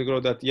 One critic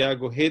wrote that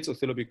Iago hates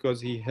Othello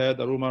because he heard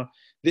a rumor.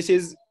 This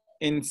is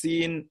in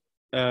scene,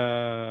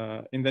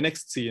 in the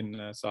next scene,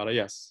 Sarah,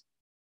 yes.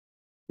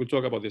 We'll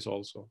talk about this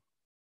also.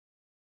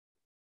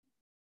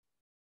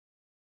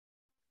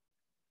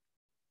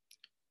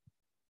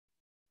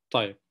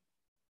 Type.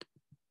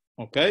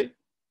 Okay.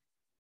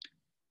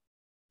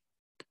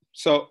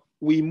 So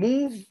we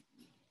move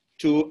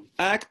to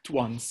Act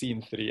 1,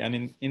 Scene 3.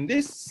 And in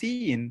this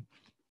scene,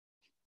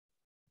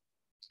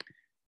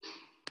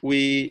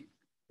 we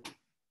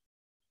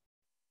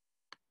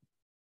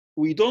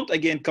don't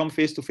again come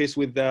face to face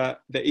with the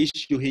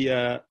issue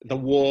here, the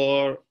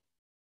war,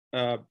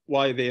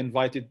 why they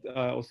invited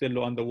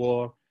Othello on the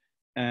war,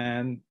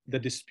 and the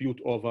dispute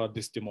over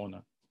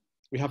Desdemona.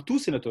 We have 2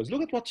 senators.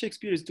 Look at what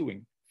Shakespeare is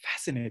doing.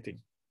 Fascinating.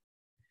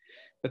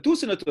 The 2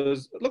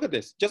 senators, look at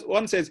this. Just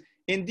one says,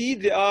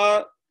 indeed, they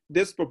are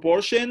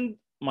disproportioned.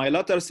 My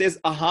letter says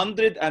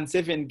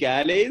 107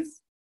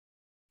 galleys.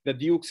 The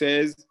Duke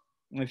says,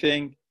 I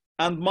think,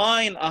 and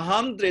mine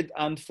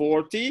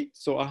 140.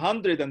 So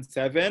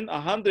 107,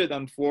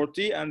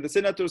 140. And the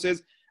senator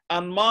says,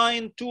 and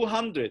mine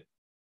 200.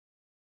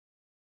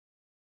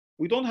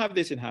 We don't have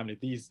this in Hamlet,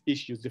 these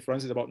issues,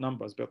 differences about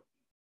numbers. But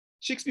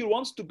Shakespeare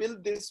wants to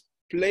build this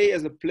play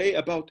as a play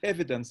about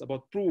evidence,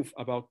 about proof,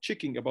 about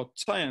checking, about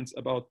science,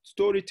 about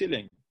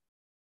storytelling.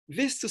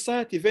 This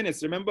society,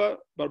 Venice, remember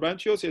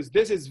Brabantio says,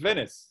 this is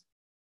Venice.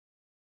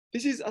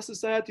 This is a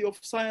society of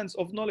science,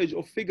 of knowledge,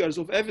 of figures,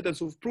 of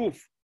evidence, of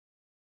proof.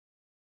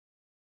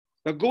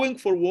 They're going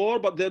for war,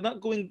 but they're not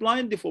going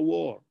blindly for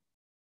war.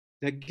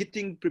 They're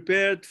getting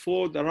prepared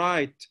for the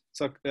right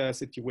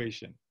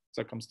situation,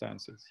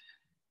 circumstances.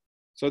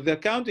 So they're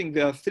counting,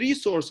 there are 3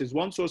 sources.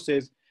 One source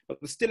says, but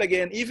still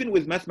again, even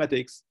with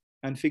mathematics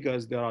and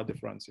figures, there are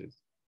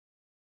differences.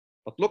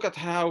 But look at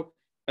how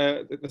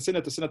the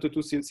Senator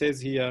 2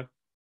 says here,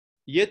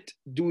 yet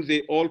do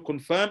they all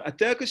confirm a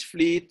Turkish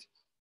fleet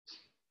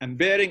and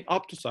bearing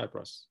up to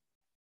Cyprus.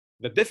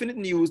 The definite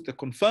news, the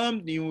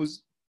confirmed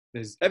news,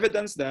 there's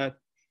evidence that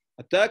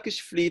a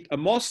Turkish fleet, a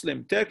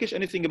Muslim, Turkish,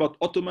 anything about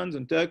Ottomans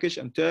and Turkish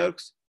and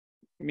Turks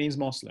means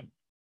Muslim.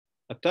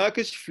 A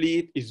Turkish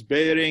fleet is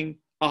bearing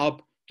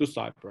up to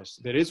Cyprus.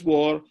 There is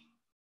war,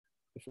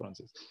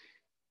 differences.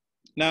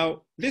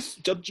 Now, this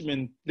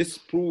judgment, this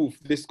proof,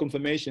 this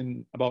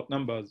confirmation about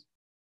numbers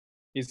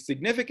is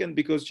significant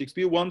because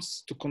Shakespeare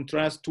wants to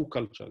contrast 2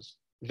 cultures,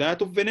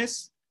 that of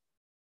Venice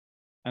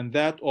and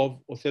that of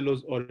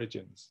Othello's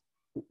origins.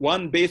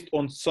 One based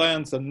on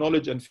science and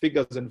knowledge and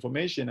figures and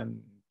information and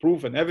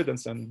proof and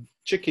evidence and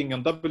checking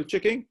and double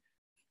checking,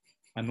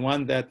 and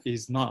one that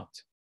is not.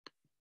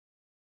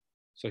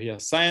 So he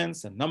has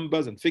science and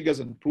numbers and figures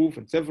and proof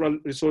and several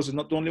resources,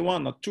 not only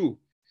 1, not 2,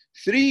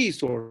 3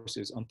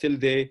 sources until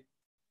they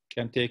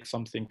can take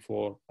something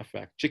for a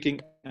fact, checking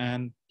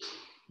and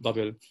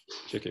double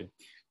checking.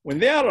 When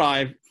they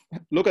arrive,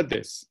 look at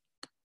this.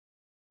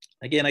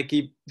 Again,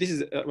 this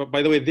is,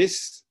 by the way,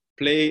 this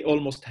play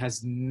almost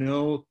has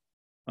no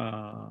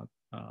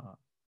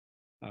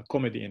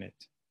comedy in it.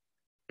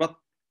 But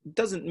it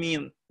doesn't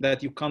mean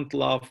that you can't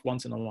laugh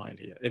once in a while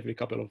here, every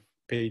couple of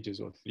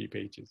pages or 3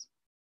 pages.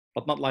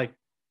 But not like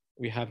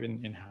we have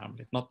in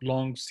Hamlet, not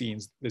long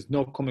scenes. There's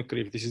no comic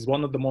relief. This is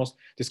one of the most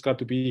described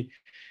to be,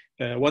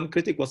 one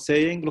critic was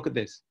saying, look at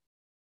this.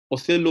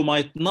 Othello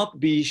might not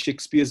be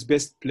Shakespeare's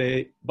best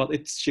play, but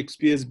it's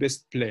Shakespeare's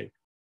best play.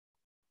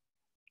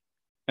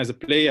 As a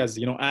play, as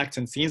acts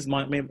and scenes,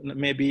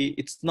 maybe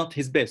it's not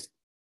his best.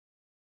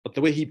 But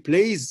the way he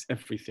plays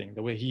everything,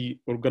 the way he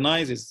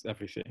organizes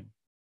everything,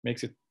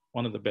 makes it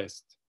one of the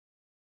best.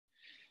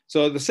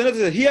 So the senator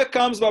said, here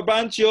comes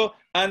Brabantio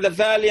and the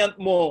valiant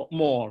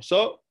Moor.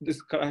 So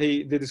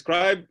they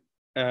describe,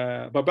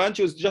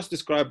 Brabantio is just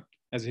described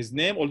as his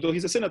name, although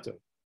he's a senator.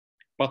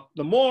 But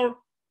the Moor,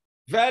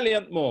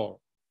 valiant Moor.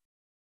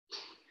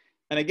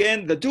 And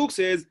again, the Duke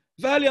says,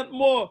 valiant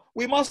Moor,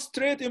 we must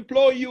straight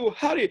implore you,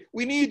 hurry,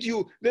 we need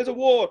you, there's a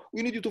war,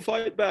 we need you to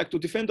fight back, to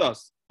defend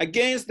us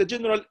against the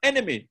general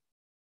enemy,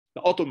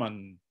 the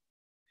Ottoman.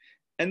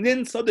 And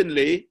then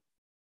suddenly,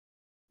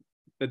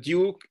 the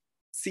Duke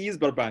sees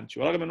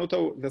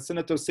Brabantio. The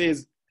senator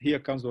says, here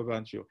comes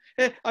Brabantio.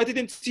 Hey, I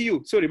didn't see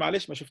you. Sorry,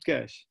 معلش ما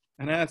شفتكاش.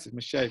 أنا آسف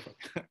مش شايفك.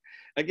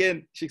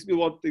 Again, Shakespeare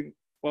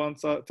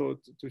wants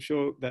to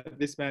show that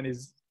this man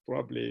is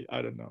probably,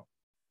 I don't know,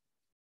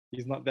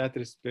 he's not that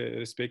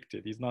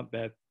respected. He's not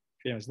that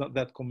famous, not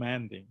that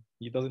commanding.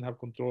 He doesn't have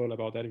control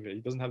about everything.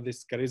 He doesn't have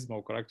this charisma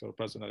or character or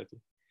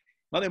personality.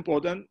 Not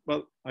important,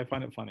 but I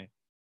find it funny.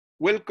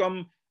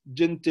 Welcome,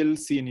 gentle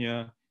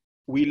senior.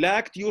 We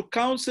lacked your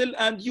counsel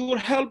and your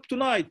help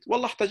tonight.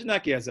 والله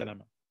احتاجناك يا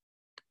زلمة.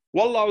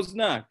 والله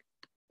عوزناك.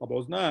 طب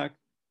عوزناك.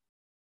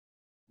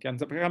 كان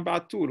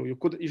بعتوا له.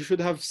 You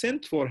should have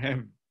sent for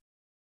him.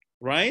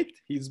 right?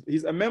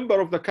 He's a member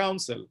of the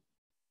council.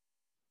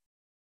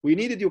 We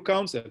needed your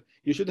counsel.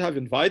 You should have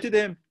invited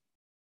him.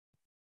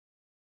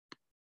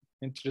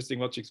 Interesting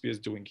what Shakespeare is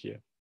doing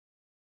here.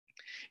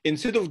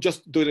 Instead of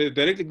just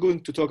directly going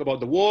to talk about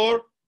the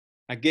war,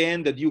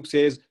 again, the Duke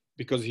says,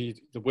 because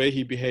the way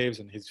he behaves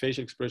and his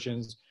facial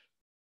expressions,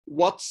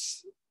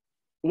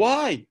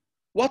 why?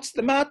 What's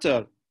the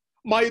matter?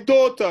 My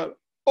daughter,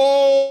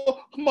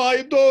 oh,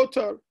 my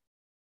daughter.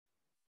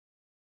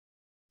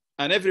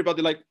 And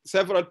everybody, like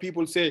several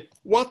people say,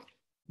 what,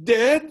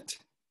 dead?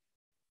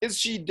 Is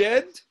she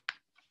dead?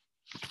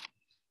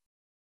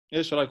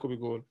 ايش رايكم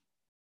بيقول?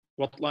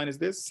 What line is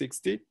this?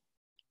 60?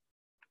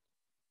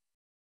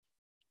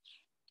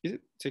 Is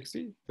it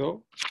 60?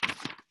 No.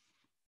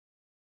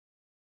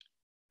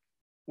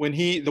 When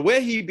the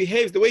way he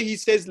behaves, the way he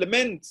says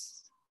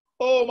laments,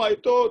 oh my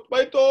daughter,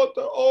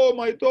 oh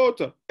my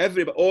daughter.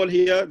 Everybody, all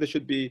here, there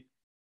should be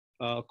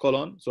a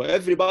colon. So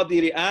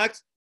everybody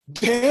reacts,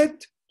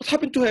 dead? What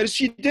happened to her? Is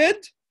she dead?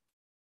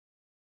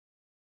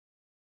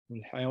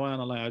 الحيوان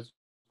الله يعزكم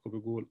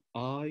بيقول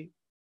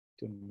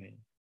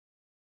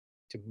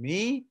to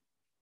me,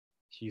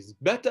 she's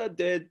better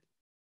dead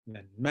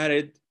than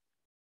married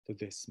to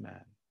this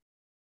man.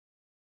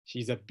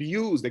 She's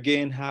abused,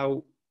 again,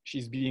 how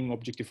she's being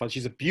objectified.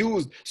 She's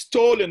abused,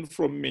 stolen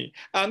from me,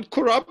 and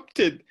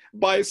corrupted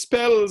by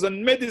spells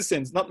and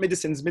medicines. Not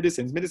medicines.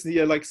 Medicines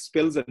here like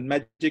spells and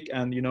magic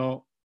and, you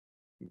know,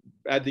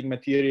 adding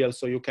material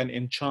so you can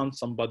enchant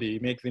somebody,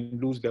 make them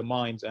lose their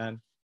minds and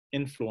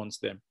influence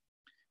them.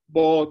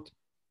 But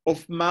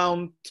of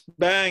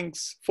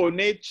mountebanks for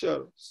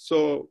nature,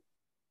 so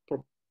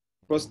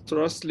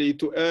preposterously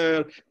to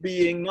err,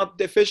 being not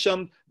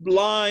deficient,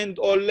 blind,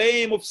 or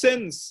lame of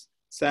sense,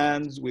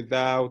 sans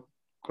without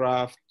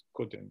craft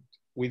couldn't.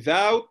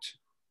 Without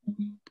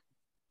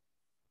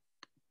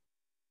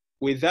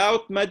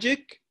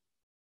magic,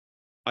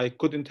 I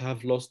couldn't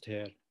have lost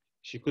her.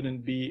 She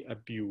couldn't be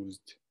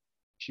abused.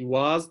 She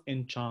was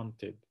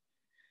enchanted.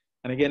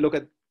 And again, look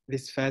at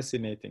this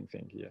fascinating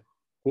thing here.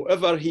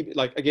 Whoever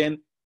like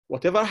again,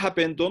 whatever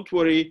happened, don't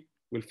worry,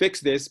 we'll fix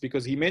this,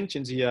 because he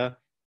mentions here,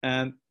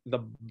 and the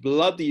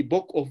bloody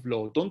book of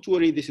law. Don't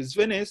worry, this is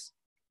Venice.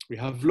 We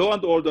have law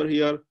and order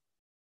here.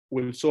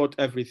 We'll sort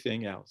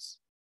everything else.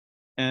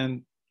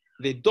 And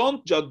they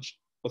don't judge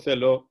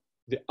Othello.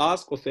 They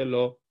ask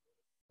Othello,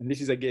 and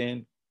this is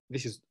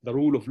the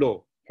rule of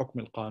law. حكم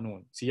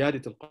القانون,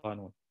 سيادة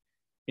القانون.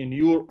 In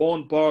your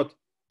own part,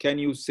 can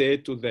you say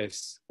to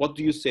this? What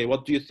do you say?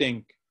 What do you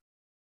think,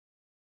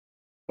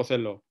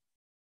 Othello?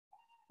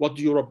 What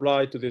do you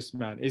reply to this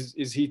man?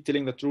 Is he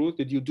telling the truth?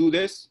 Did you do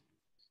this?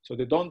 So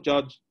they don't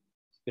judge.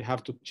 They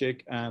have to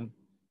check and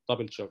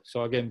double check.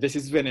 So again, this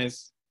is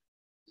Venice.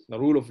 The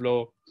rule of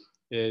law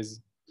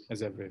is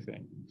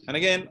everything. And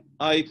again,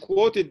 I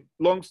quoted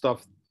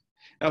Longstaff.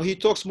 Now he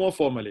talks more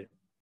formally.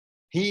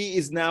 He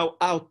is now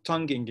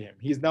out-tonguing him.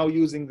 He's now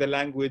using the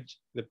language,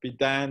 the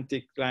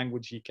pedantic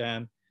language he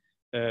can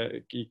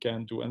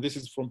do. And this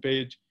is from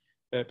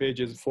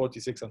pages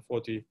 46 and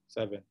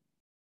 47.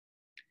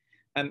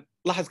 And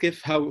لاحظ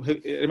كيف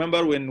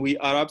remember when we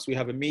Arabs, we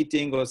have a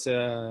meeting or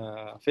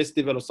a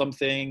festival or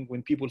something,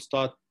 when people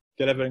start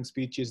delivering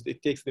speeches,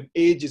 it takes them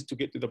ages to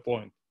get to the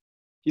point.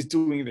 He's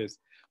doing this.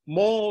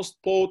 Most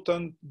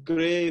potent,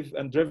 grave,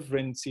 and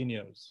reverend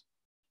seniors,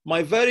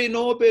 my very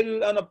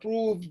noble and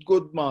approved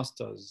good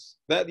masters,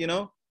 that, you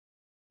know,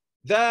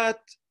 that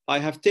I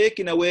have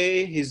taken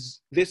away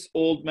this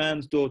old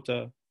man's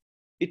daughter.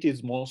 It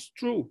is most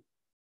true.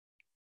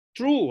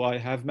 True, I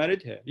have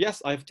married her.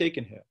 Yes, I have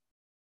taken her.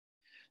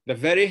 The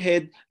very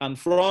head and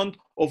front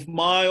of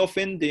my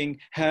offending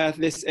hath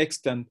this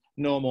extent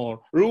no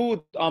more.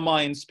 Rude am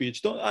I in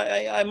speech.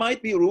 I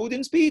might be rude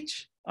in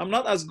speech. I'm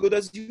not as good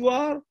as you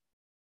are,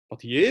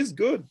 but he is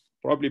good,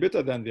 probably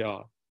better than they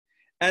are.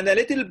 And a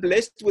little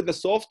blessed with the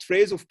soft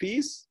phrase of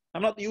peace.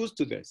 I'm not used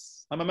to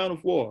this. I'm a man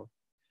of war.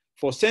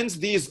 For since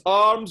these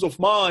arms of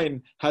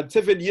mine had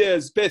 7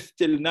 years' pith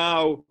till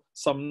now,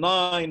 some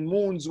 9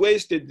 moons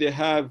wasted, they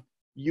have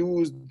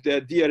used their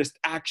dearest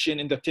action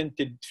in the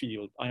tented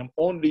field. I am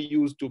only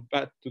used to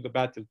the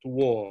battle, to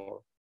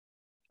war.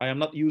 I am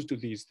not used to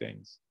these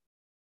things.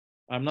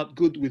 I'm not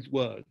good with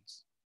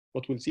words,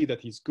 but we'll see that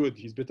he's good.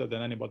 He's better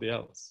than anybody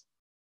else.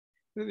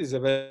 This is a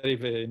very,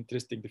 very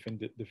interesting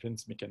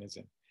defense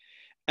mechanism.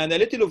 And a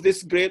little of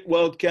this great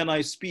world can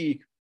I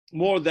speak,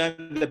 more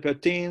than that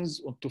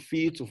pertains to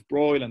feats of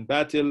broil and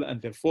battle,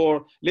 and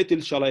therefore little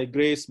shall I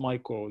grace my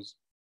cause.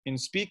 In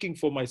speaking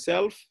for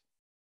myself,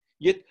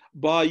 yet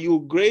by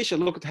your gracious,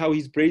 look at how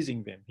he's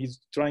praising them. He's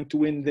trying to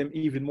win them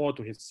even more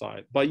to his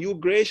side. By your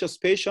gracious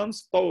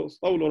patience, I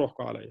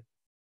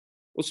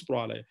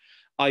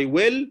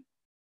will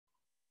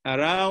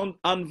around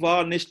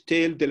unvarnished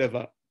tale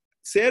deliver.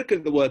 Circle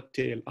the word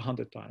tale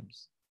 100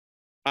 times.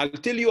 I'll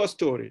tell you a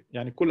story.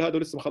 يعني كل هذا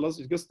لسه ما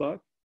خلصش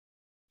قصتك.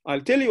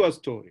 I'll tell you a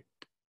story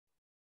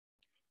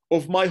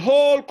of my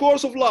whole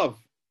course of love.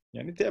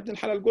 يعني انت يا ابن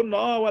الحلال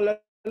قلنا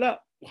ولا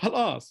لا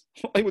خلاص.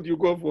 Why would you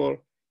go for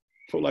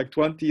like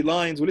 20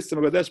 lines ولسه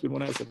ما بداش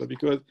بالمناسبة,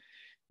 because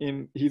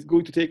he's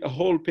going to take a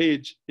whole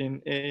page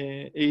in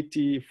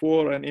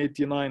 84 and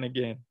 89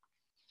 again.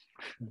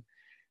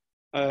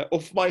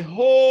 Of my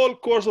whole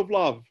course of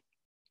love,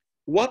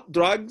 what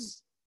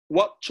drugs,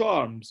 what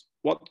charms,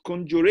 what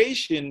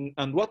conjuration,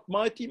 and what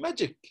mighty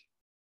magic.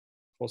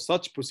 For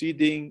such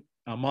proceeding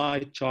am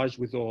I charged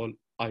withal.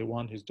 I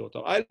won his daughter.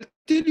 I'll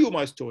tell you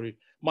my story,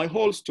 my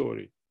whole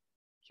story.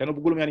 كانوا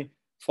بيقولوا يعني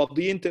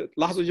فاضيين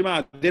لاحظوا يا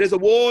جماعة, there is a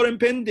war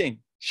impending.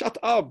 Shut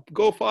up,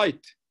 go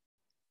fight.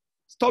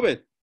 Stop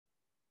it.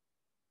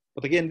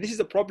 But again, this is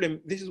a problem.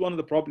 This is one of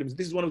the problems.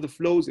 This is one of the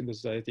flaws in the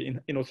society.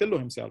 In Othello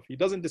himself, he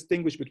doesn't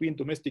distinguish between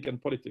domestic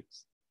and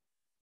politics.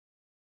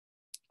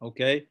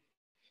 Okay,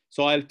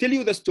 so I'll tell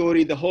you the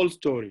story, the whole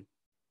story.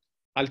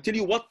 I'll tell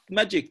you what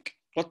magic,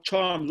 what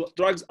charms, what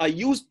drugs I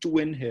used to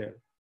win her.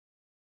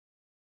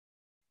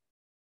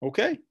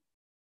 Okay.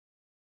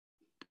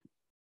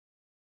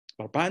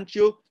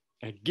 Brabantio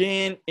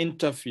again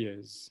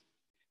interferes,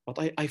 but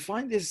I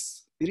find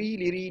this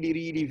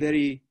really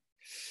very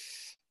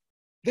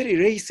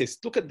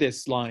racist. Look at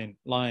this line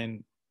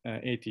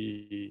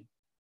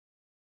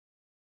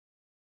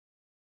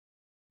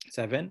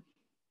 87.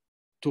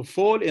 To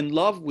fall in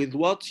love with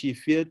what she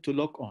feared to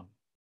look on.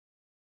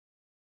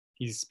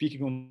 He's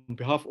speaking on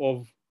behalf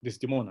of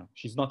Desdemona.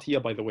 She's not here,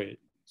 by the way,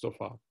 so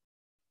far.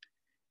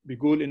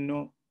 بيقول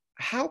إنه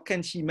how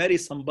can she marry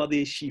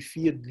somebody she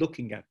feared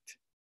looking at?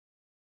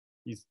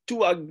 He's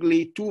too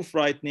ugly, too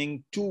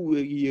frightening, too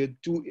weird,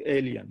 too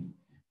alien.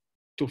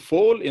 To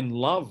fall in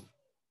love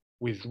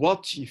with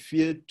what she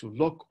feared to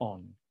look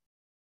on.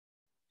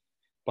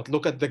 But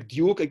look at the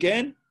Duke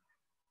again.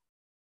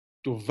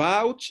 To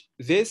vouch,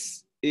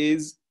 this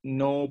is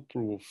no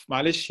proof.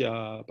 معلش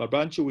يا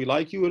Brabantio, we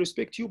like you, we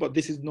respect you, but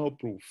this is no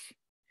proof.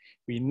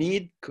 We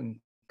need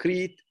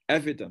concrete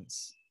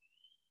evidence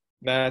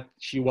that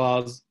she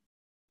was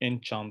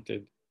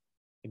enchanted.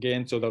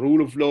 Again, so the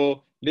rule of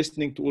law,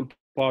 listening to all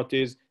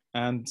parties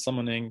and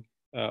summoning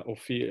of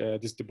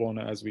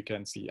Desdemona, as we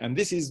can see. And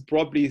this is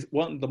probably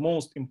one of the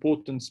most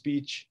important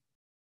speech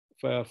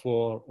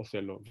for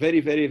Othello.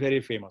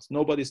 Very famous.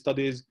 Nobody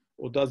studies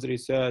or does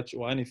research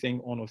or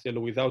anything on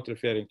Othello without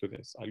referring to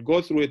this. I'll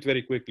go through it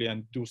very quickly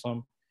and do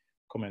some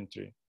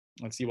commentary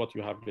and see what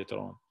you have later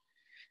on.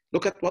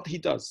 Look at what he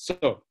does.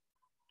 So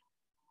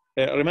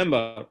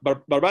remember,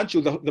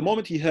 Brabantio, the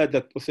moment he heard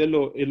that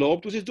Othello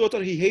eloped with his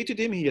daughter, he hated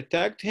him, he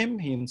attacked him,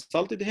 he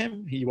insulted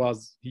him, he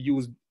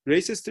used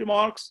racist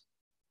remarks,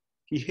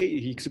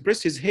 he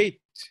expressed his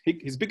hate,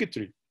 his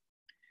bigotry.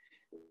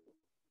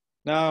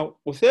 Now,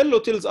 Othello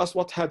tells us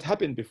what had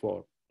happened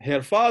before.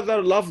 Her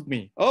father loved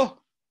me. Oh,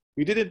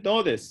 you didn't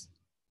know this.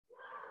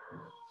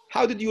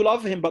 How did you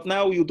love him, but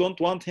now you don't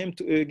want him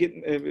to get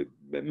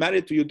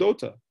married to your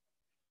daughter?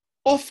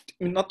 Oft,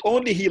 not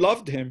only he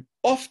loved him,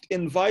 oft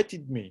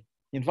invited me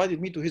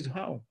to his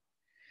home.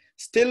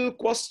 Still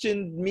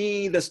questioned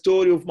me the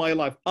story of my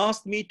life,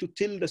 asked me to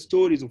tell the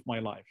stories of my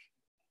life.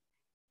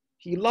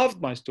 He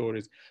loved my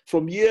stories.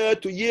 From year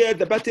to year,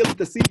 the battles,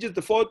 the sieges,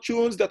 the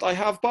fortunes that I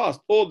have passed,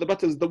 all the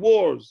battles, the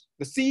wars,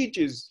 the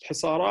sieges,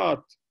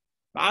 hisarat,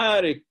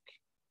 ma'arik.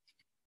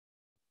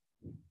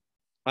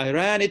 I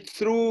ran it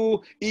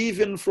through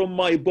even from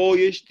my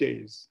boyish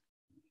days.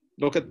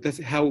 Look at this,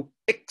 how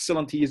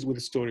excellent he is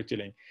with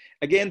storytelling.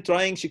 Again,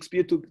 trying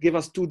Shakespeare to give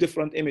us two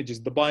different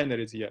images, the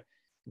binaries here.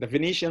 The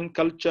Venetian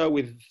culture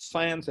with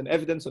science and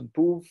evidence and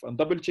proof and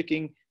double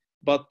checking.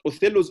 But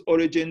Othello's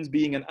origins,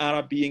 being an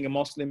Arab, being a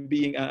Muslim,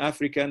 being an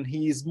African,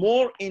 he is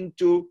more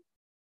into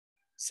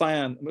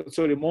science,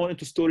 more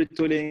into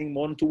storytelling,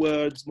 more into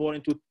words, more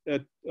into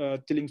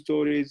telling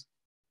stories,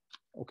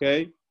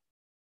 okay?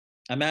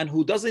 A man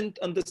who doesn't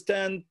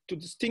understand to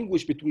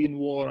distinguish between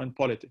war and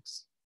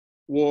politics,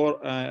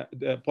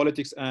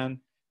 politics and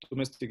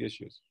domestic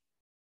issues.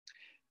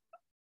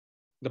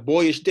 The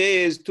boyish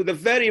days to the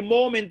very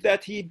moment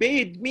that he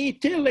bade me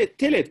tell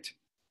it,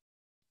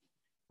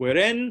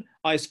 wherein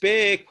I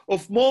spake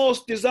of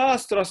most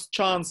disastrous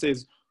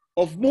chances,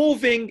 of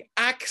moving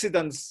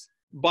accidents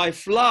by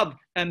flood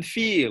and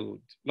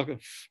field,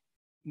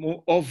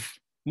 of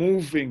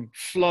moving,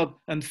 flood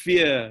and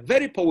fear.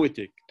 Very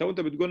poetic. What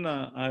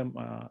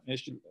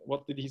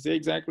did he say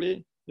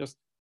exactly? Just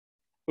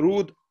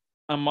rude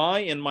am I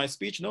in my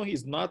speech? No,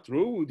 he's not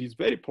rude. He's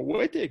very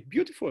poetic,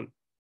 beautiful.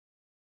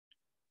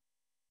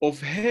 Of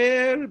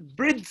hair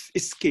breadth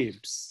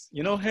escapes.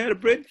 You know hair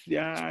breadth?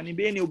 يعني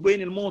بيني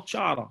وبين الموت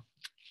شعرة.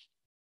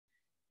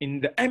 In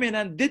the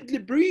imminent deadly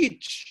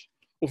breach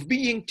of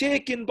being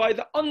taken by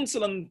the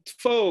insolent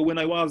foe when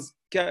I was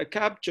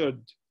captured,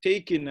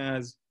 taken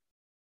as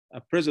a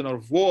prisoner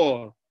of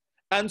war,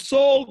 and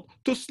sold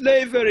to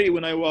slavery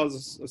when I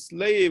was a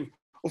slave,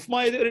 of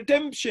my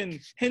redemption,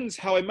 hence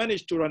how I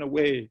managed to run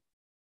away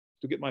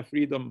to get my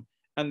freedom,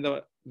 and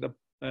the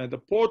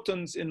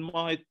portents in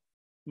my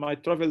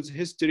travels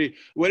history,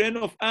 wherein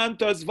of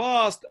Antar's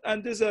vast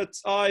and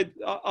deserts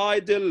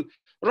idle,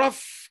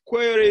 rough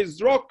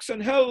quarries, rocks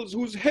and hills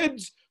whose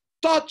heads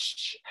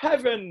touch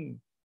heaven,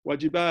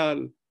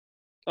 وجبال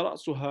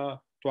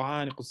رأسها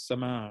تعانق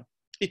السماء.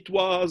 It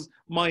was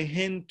my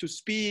hint to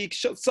speak.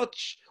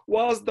 Such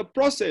was the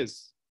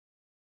process.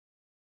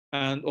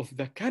 And of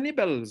the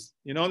cannibals,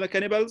 you know the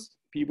cannibals,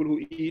 people who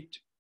eat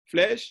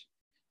flesh,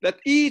 that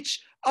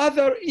each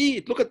other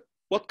eat. Look at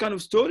what kind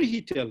of story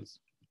he tells.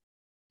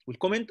 We'll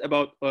comment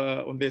about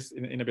on this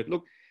in a bit.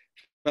 Look,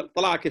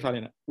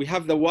 we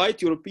have the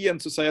white European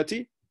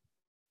society,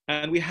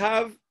 and we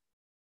have,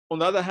 on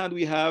the other hand,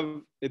 we have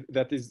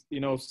that is, you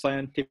know,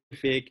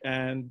 scientific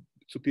and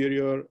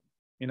superior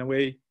in a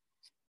way.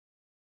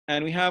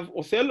 And we have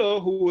Othello,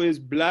 who is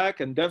black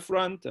and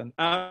different and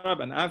Arab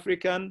and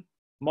African,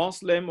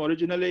 Muslim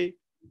originally,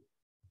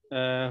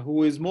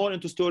 who is more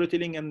into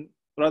storytelling and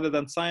rather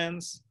than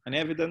science and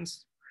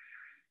evidence.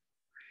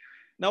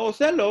 Now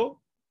Othello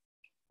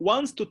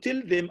wants to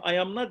tell them, I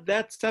am not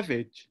that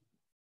savage.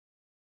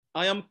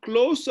 I am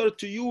closer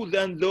to you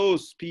than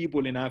those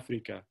people in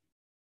Africa.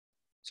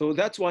 So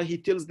that's why he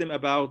tells them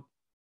about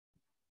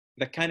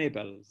the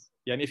cannibals.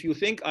 And if you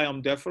think I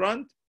am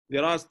different,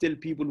 there are still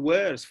people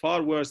worse,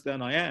 far worse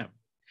than I am.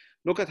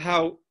 Look at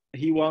how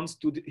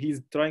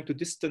he's trying to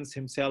distance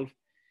himself.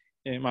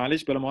 You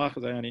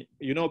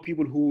know,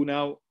 people who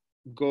now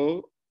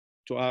go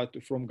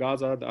from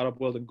Gaza, the Arab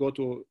world, and go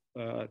to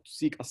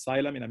seek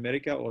asylum in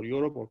America or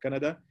Europe or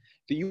Canada,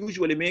 they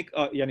usually make,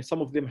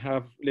 some of them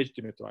have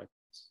legitimate rights.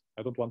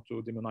 I don't want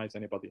to demonize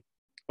anybody.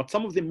 But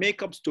some of them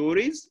make up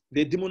stories.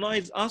 They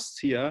demonize us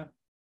here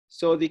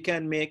so they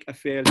can make a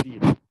fair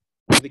deal.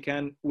 They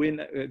can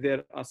win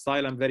their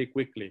asylum very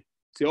quickly.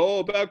 Say,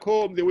 oh, back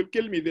home, they will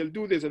kill me. They'll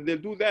do this and they'll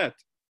do that.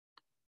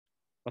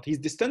 But he's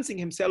distancing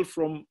himself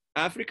from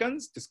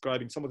Africans,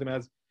 describing some of them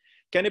as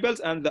cannibals,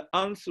 and the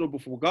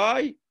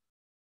anthropophagi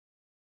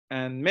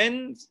and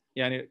men.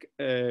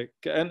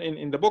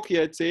 In the book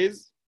here it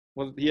says,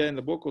 was it here in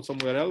the book or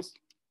somewhere else?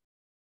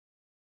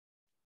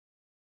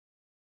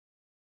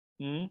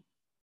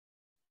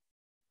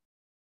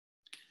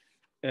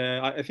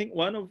 I think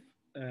one of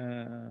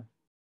the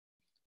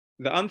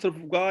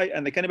anthropophagi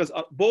and the cannibals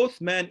are both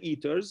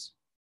man-eaters.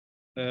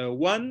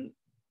 One,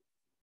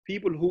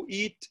 people who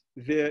eat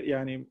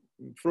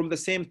from the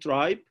same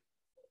tribe.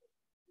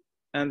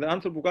 And the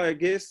anthropophagi, I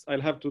guess,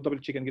 I'll have to double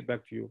check and get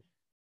back to you.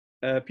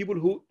 People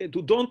who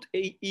don't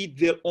eat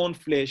their own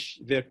flesh,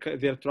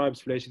 their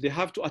tribe's flesh. They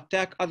have to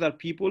attack other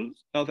people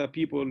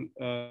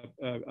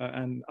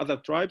and other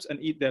tribes and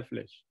eat their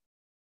flesh.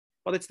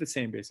 But it's the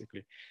same,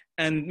 basically.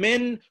 And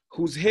men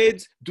whose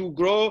heads do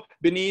grow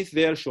beneath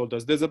their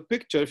shoulders. There's a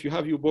picture, if you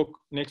have your book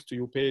next to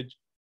you, page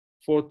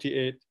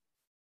 48.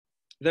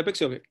 The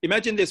picture,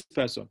 imagine this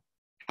person.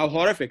 How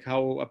horrific,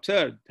 how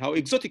absurd, how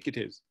exotic it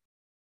is.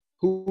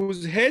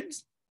 Whose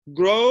heads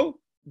grow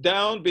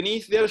down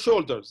beneath their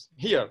shoulders,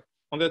 here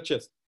on their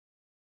chest.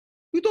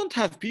 We don't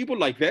have people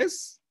like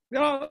this. They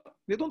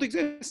don't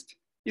exist.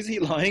 Is he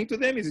lying to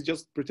them? Is he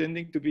just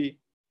pretending to be?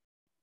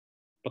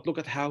 But look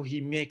at how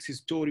he makes his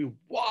story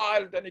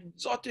wild and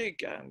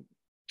exotic and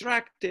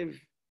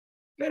attractive,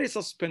 very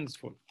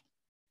suspenseful.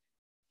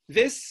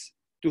 This,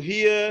 to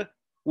hear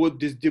what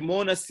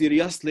Desdemona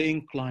seriously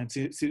inclined.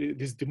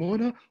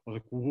 Desdemona was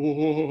like,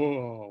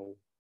 whoa,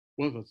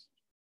 what a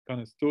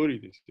kind of story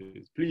this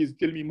is. Please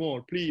tell me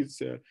more.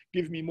 Please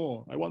give me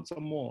more. I want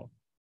some more.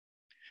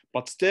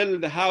 But still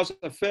the house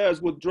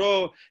affairs would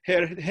draw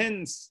her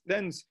thence,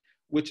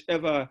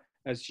 whichever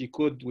as she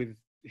could with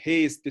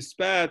haste,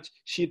 dispatch,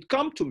 she'd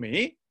come to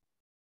me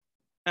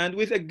and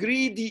with a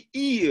greedy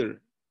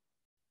ear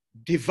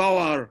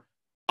devour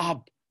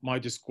up my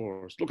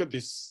discourse. Look at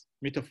this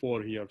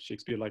metaphor here of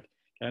Shakespeare,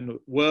 and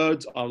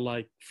words are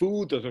like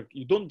food.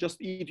 You don't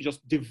just eat, you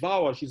just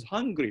devour. She's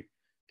hungry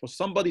for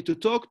somebody to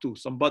talk to,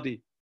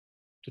 somebody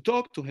to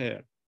talk to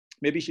her.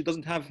 Maybe she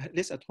doesn't have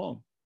this at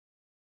home.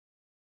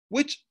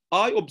 Which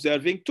I,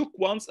 observing, took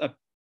once a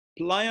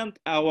pliant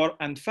hour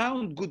and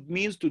found good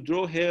means to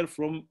draw her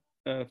from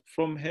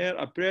her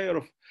a prayer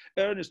of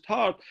earnest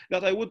heart,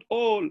 that I would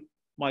all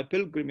my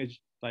pilgrimage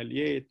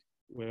dilate,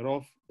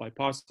 whereof by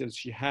parcels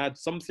she had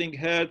something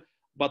heard,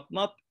 but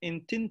not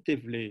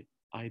intentively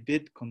I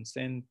did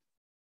consent,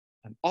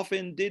 and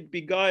often did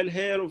beguile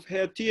her of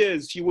her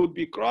tears. She would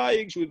be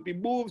crying, she would be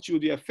moved, she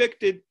would be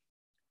affected.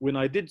 When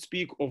I did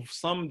speak of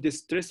some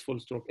distressful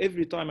stroke,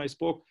 every time I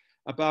spoke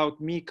about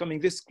me coming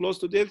this close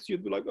to death,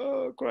 she'd be like,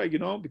 oh,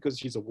 crying, because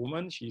she's a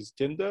woman, she's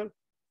tender,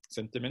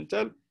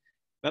 sentimental.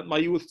 That my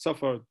youth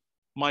suffered.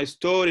 My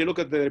story, look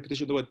at the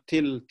repetition of the word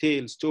tell,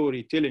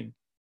 story, telling.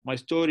 My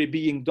story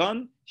being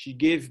done, she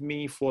gave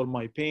me for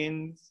my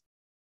pains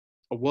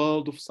a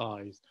world of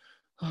sighs.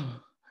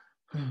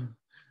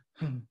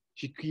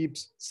 She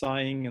keeps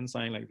sighing and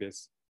sighing like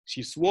this.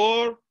 She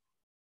swore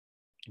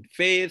in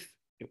faith,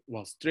 it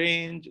was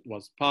strange, it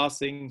was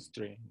passing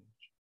strange.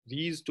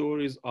 These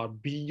stories are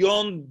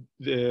beyond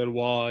their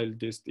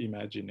wildest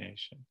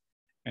imagination.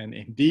 And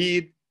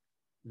indeed,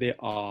 they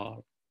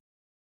are.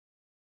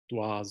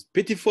 'Twas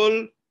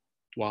pitiful,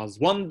 'twas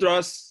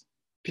wondrous,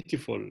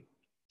 pitiful.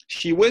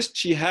 She wished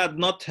she had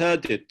not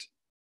heard it.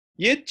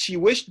 Yet she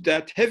wished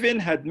that heaven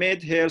had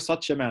made her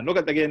such a man. Look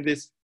at again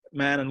this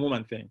man and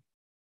woman thing,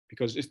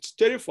 because it's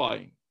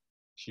terrifying.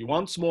 She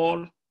wants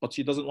more, but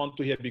she doesn't want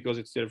to hear because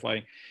it's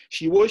terrifying.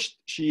 She wished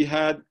she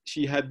had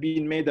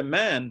been made a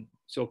man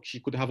so she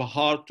could have a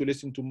heart to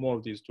listen to more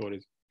of these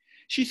stories.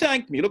 She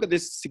thanked me. Look at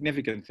this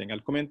significant thing. I'll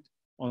comment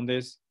on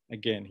this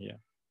again here.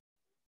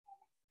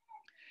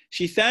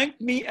 She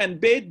thanked me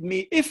and bade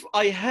me, if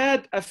I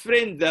had a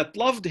friend that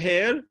loved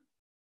her,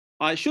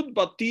 I should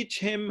but teach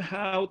him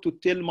how to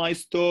tell my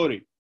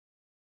story.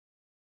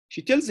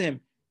 She tells him,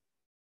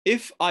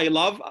 if I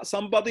love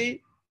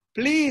somebody,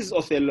 please,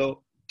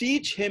 Othello,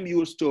 teach him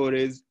your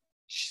stories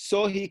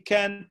so he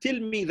can tell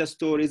me the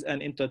stories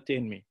and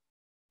entertain me.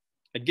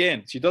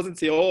 Again, she doesn't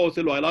say, oh,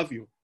 Othello, I love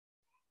you.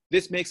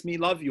 This makes me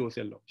love you,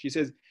 Othello. She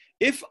says,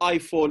 if I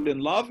fall in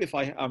love, if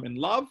I am in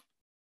love,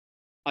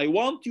 I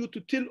want you to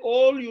tell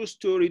all your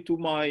story to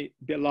my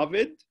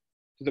beloved,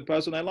 to the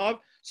person I love.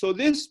 So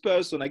this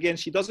person, again,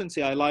 she doesn't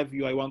say, I love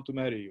you, I want to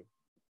marry you.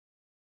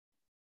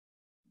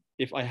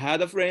 If I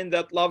had a friend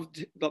that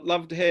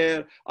loved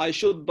her, I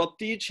should but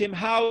teach him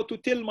how to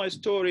tell my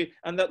story,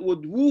 and that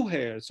would woo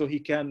her, so he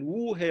can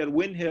woo her,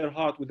 win her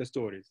heart with the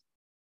stories.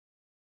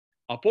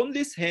 Upon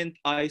this hint,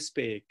 I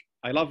spake.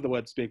 I love the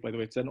word spake, by the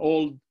way. It's an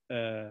old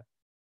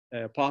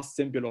past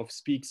symbol of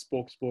speak,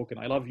 spoke, spoken.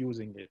 I love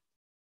using it.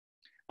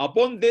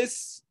 Upon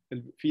this,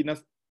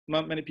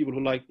 not many people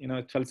who like,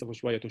 تفلسفوا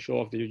شوية to show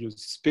off, they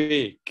use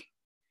spake.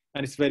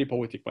 And it's very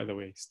poetic, by the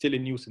way, still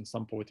in use in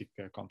some poetic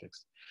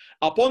context.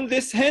 Upon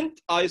this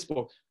hint, I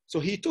spoke. So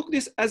he took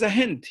this as a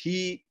hint.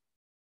 He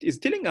is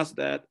telling us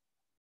that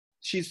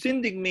she's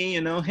sending me,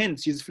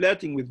 hints. She's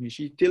flirting with me.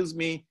 She tells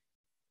me,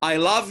 I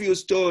love your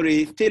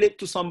story. Tell it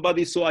to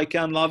somebody so I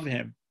can love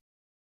him.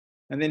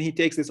 And then he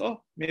takes this,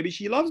 oh, maybe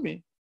she loves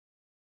me.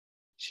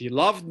 She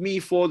loved me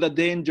for the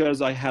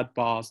dangers I had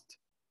passed.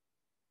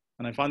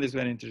 And I found this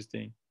very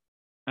interesting.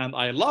 And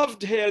I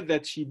loved her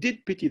that she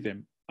did pity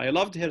them. I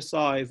loved her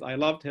sighs. I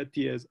loved her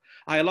tears.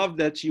 I loved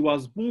that she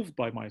was moved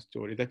by my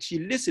story, that she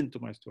listened to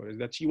my stories,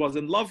 that she was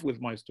in love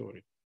with my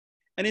story.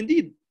 And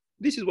indeed,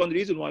 this is one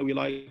reason why we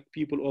like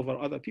people over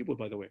other people,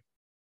 by the way.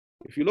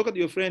 If you look at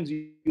your friends,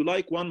 you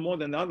like one more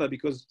than the other,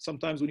 because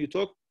sometimes when you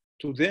talk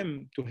to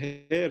them, to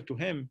her, to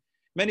him,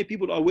 many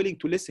people are willing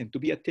to listen, to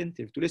be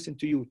attentive, to listen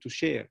to you, to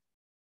share.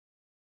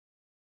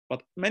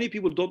 But many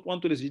people don't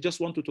want to listen. They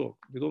just want to talk.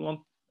 They don't want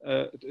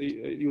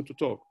you to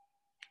talk.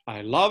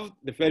 I love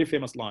the very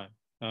famous line.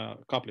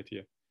 Couplet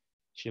here.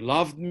 She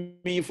loved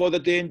me for the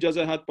dangers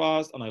I had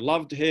passed, and I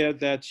loved her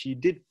that she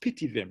did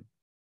pity them.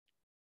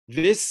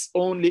 This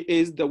only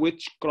is the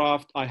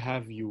witchcraft I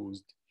have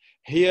used.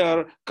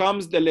 Here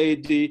comes the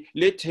lady,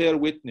 let her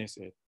witness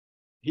it.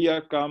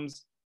 Here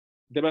comes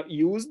the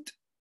used,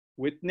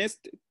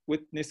 witnessed,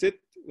 witness it,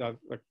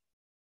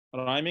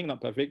 rhyming,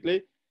 not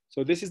perfectly.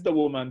 So this is the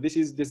woman, this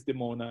is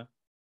Desdemona.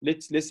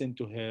 Let's listen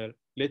to her.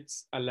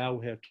 Let's allow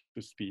her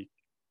to speak.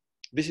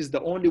 This is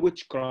the only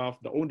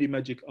witchcraft, the only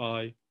magic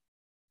I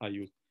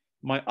use.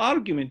 My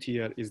argument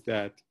here is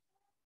that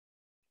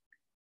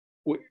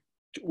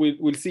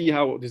we'll see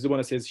how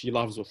Desdemona says she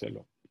loves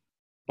Othello.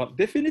 But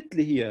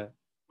definitely here,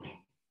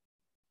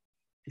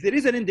 there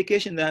is an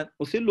indication that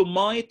Othello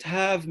might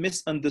have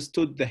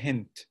misunderstood the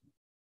hint.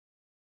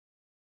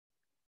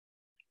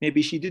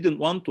 Maybe she didn't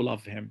want to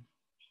love him.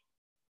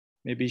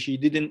 Maybe she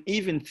didn't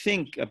even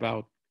think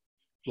about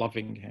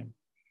loving him.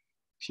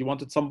 She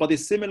wanted somebody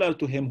similar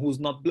to him who's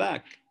not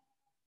black,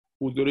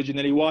 who's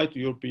originally white,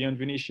 European,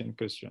 Venetian,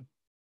 Christian.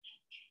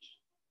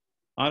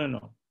 I don't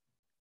know.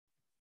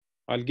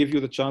 I'll give you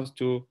the chance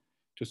to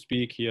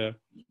speak here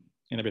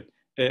in a bit.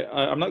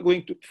 I'm not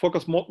going to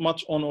focus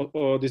much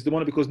on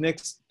Desdemona, because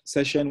next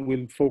session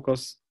will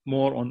focus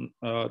more on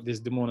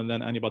Desdemona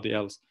than anybody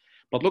else.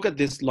 But look at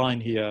this line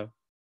here,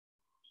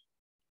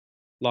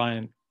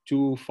 line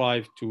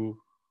 252,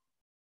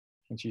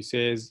 and she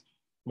says,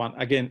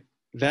 again,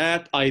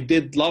 that I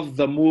did love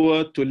the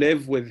Moor to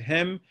live with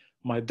him,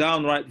 my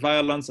downright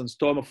violence and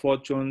storm of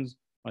fortunes,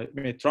 I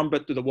made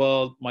trumpet to the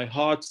world, my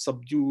heart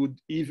subdued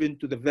even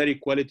to the very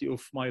quality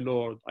of my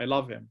Lord. I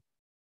love him.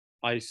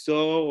 I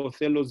saw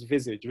Othello's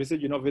visage.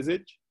 Visage,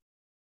 visage?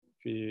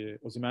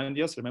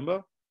 Ozymandias,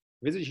 remember?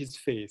 Visage, his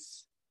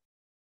face,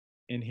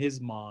 in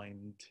his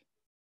mind.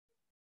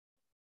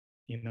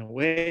 In a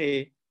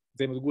way,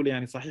 زي ما تقول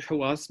يعني صحيح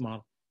هو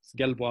أسمر بس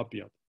قلبه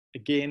أبيض.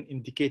 Again,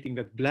 indicating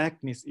that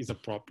blackness is a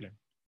problem.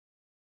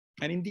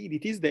 And indeed,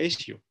 it is the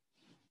issue.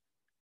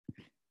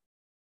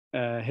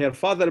 Her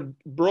father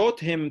brought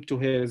him to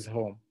his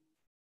home.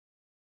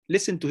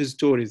 Listen to his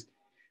stories.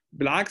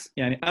 بالعكس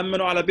يعني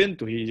أمنوا على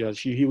بنته.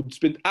 He would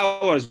spend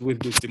hours with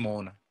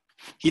Desdemona.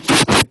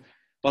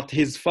 But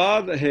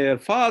her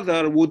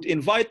father would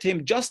invite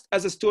him just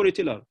as a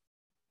storyteller.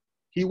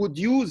 He would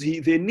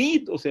they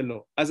need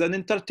Othello as an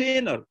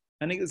entertainer,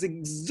 an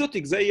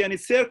exotic, زي يعني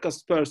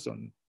circus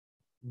person,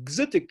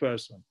 exotic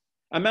person,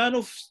 a man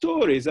of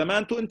stories, a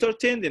man to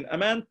entertain them, a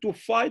man to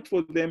fight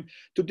for them,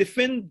 to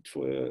defend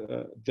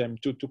them,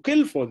 to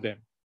kill for them,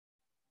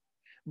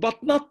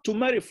 but not to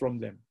marry from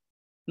them,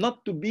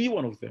 not to be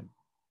one of them,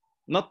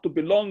 not to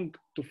belong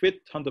to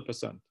fit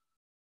 100%.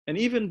 And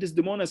even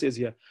Desdemona says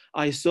here,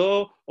 I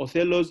saw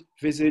Othello's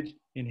visage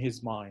in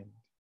his mind.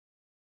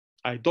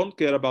 I don't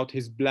care about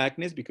his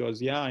blackness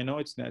because, yeah, I know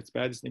it's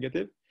bad, it's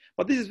negative,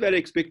 but this is very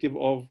expected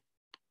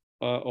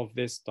of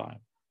this time.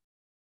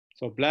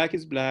 So black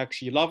is black.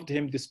 She loved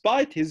him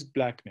despite his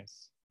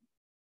blackness.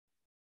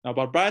 Now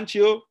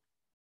Brabantio,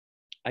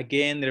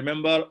 again,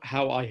 remember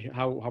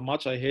how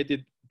much I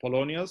hated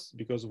Polonius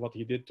because of what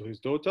he did to his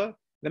daughter.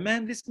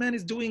 This man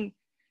is doing,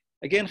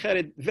 again,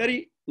 Khalid,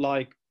 very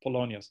like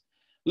Polonius.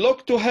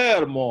 Look to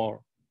her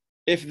more,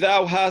 if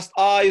thou hast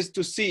eyes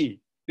to see.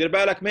 دير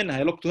بالك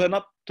منها. Look to her,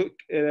 not to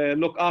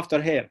look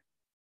after her.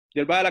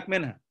 دير بالك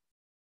منها.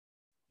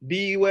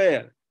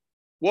 Beware.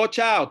 Watch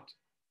out,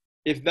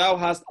 if thou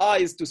hast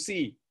eyes to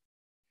see.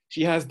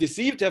 She has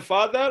deceived her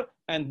father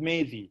and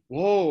made thee.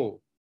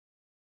 Whoa.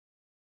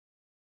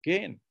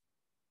 Again,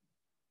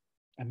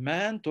 a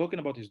man talking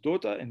about his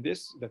daughter and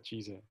this, that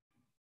she's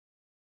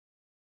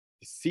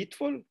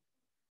deceitful,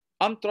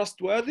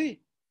 untrustworthy.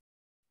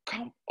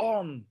 Come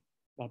on,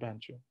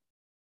 Brabantio.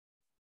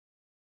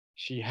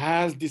 She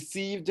has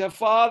deceived her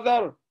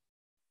father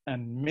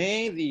and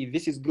may thee.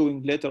 This is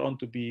going later on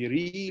to be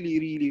really,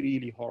 really,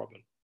 really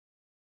horrible.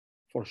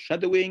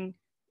 Foreshadowing,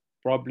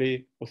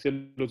 probably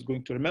Othello is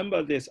going to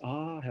remember this.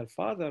 Her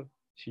father,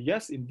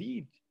 yes,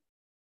 indeed.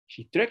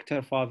 She tricked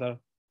her father.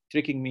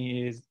 Tricking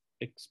me is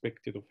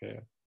expected of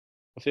her.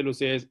 Othello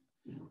says,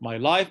 my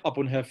life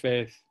upon her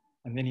faith.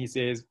 And then he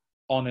says,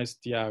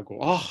 honest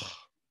Iago.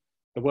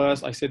 The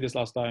worst, I said this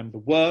last time, the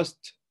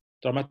worst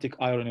dramatic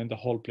irony in the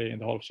whole play, in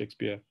the whole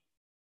Shakespeare.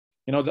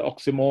 You know the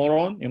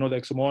oxymoron,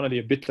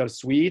 the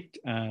bittersweet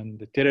and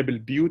the terrible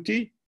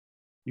beauty.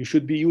 You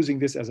should be using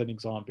this as an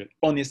example.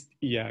 Honest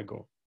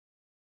Iago.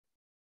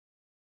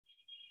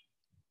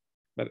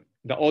 But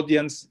the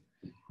audience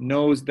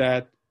knows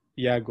that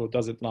Iago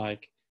doesn't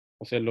like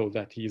Othello,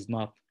 that he is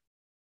not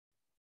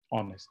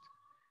honest.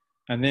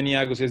 And then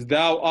Iago says,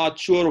 thou art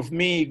sure of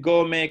me,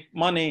 go make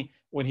money.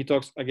 When he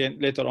talks again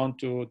later on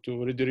to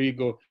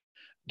Roderigo,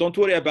 don't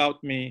worry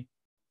about me.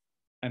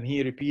 And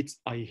he repeats,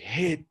 I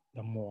hate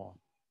the more.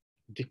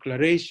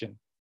 Declaration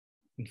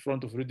in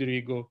front of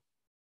Roderigo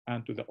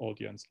and to the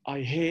audience.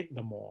 I hate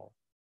the more.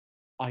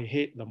 I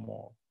hate the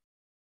more.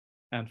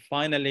 And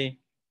finally,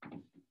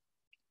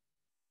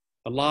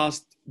 the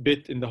last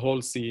bit in the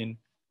whole scene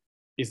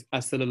is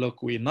a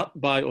soliloquy, not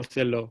by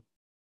Othello,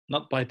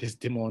 not by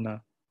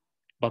Desdemona,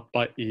 but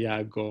by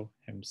Iago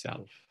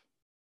himself.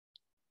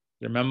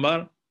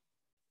 Remember,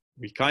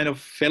 we kind of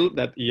felt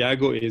that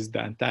Iago is the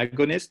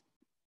antagonist,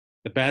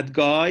 the bad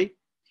guy.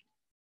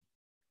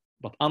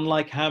 But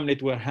unlike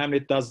Hamlet, where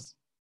Hamlet does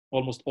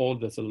almost all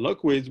the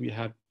soliloquies, we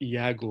have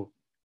Iago.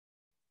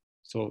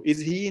 So is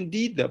he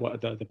indeed the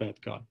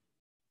bad guy?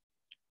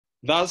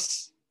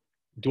 Thus,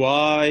 do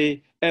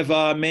I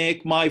ever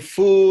make my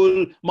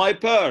fool my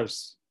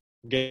purse?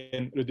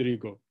 Again,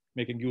 Roderigo,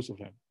 making use of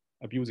him,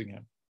 abusing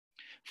him.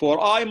 For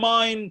I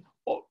mine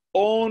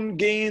own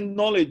gained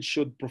knowledge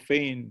should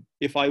profane,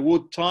 if I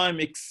would time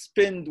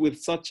expend with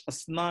such a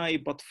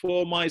snide, but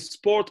for my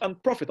sport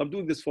and profit. I'm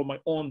doing this for my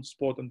own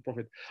sport and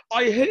profit.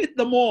 I hate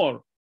the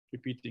more,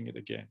 repeating it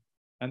again.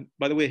 And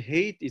by the way,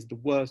 hate is the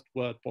worst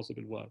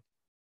possible word.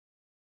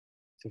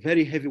 It's a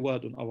very heavy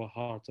word on our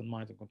hearts and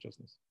minds and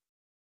consciousness.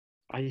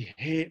 I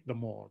hate the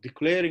more,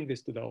 declaring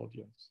this to the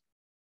audience,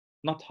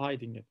 not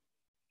hiding it.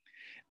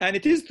 And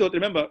it is thought,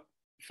 remember,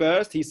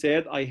 first he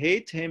said, I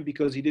hate him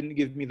because he didn't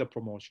give me the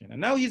promotion.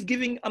 And now he's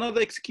giving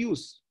another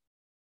excuse,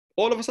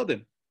 all of a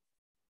sudden.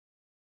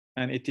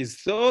 And it is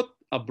thought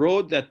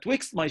abroad that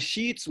twixt my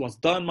sheets was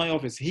done my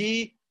office.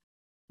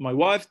 My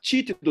wife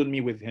cheated on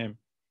me with him.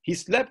 He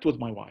slept with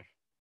my wife.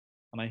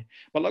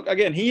 But look,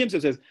 again, he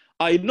himself says,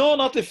 I know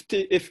not if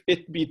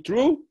it be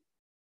true,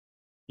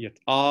 yet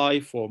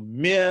I, for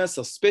mere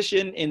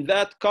suspicion in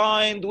that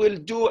kind, will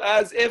do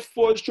as if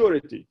for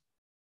surety.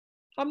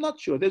 I'm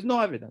not sure, there's no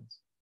evidence.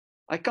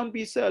 I can't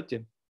be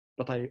certain,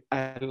 but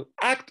I'll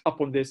act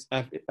upon this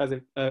as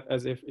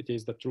if it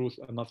is the truth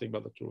and nothing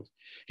but the truth.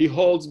 He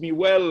holds me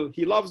well,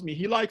 he loves me,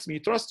 he likes me, he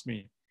trusts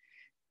me.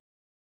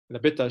 The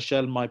better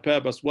shall my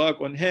purpose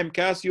work on him.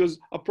 Cassius,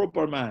 a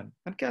proper man,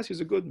 and Cassius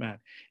a good man.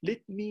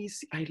 Let me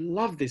see, I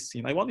love this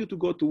scene. I want you to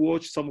go to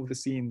watch some of the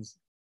scenes,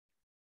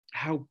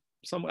 how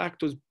some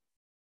actors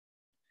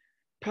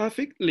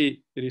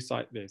perfectly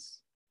recite this.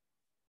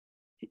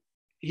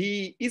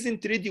 He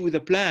isn't ready with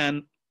a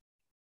plan.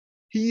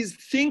 He's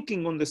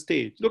thinking on the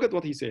stage. Look at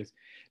what he says.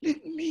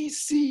 Let me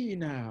see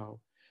now,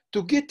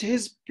 to get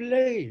his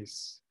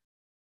place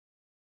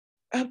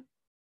and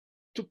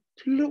to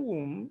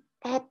plume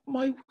up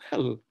my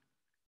well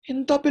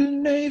in double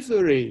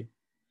knavery.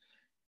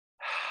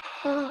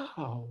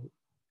 How?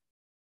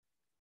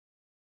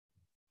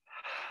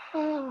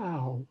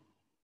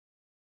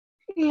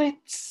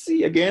 Let's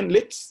see again,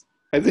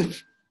 as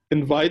if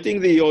inviting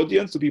the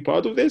audience to be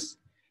part of this.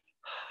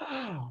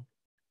 How?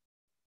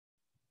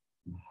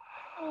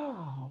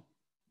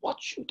 What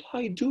should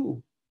I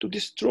do to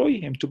destroy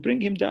him, to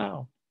bring him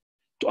down,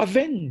 to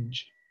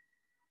avenge?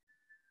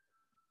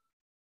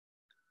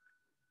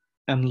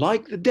 And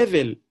like the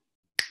devil,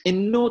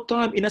 in no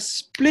time, in a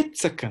split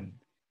second,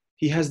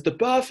 He has the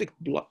perfect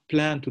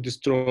plan to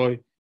destroy,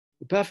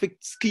 the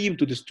perfect scheme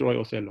to destroy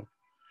Othello.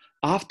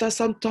 After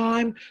some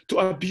time, to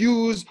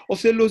abuse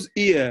Othello's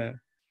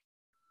ear,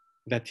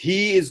 that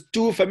he is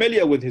too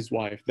familiar with his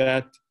wife,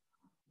 that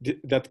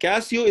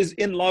Cassio is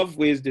in love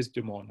with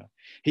Desdemona.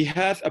 He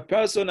hath a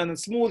person and a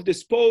smooth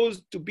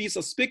disposed to be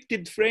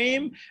suspected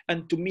frame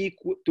and to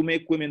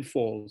make women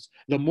false.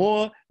 The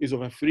more is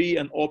of a free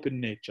and open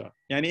nature.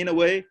 And in a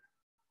way,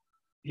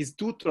 he's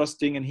too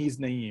trusting and he's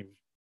naive,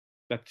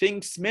 that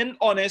thinks men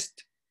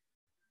honest,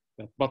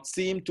 but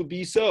seem to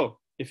be so.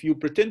 If you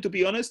pretend to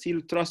be honest,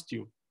 he'll trust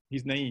you.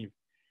 He's naive.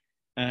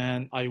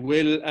 And I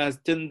will as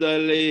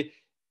tenderly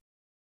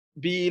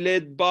be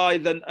led by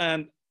the,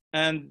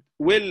 and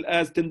will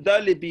as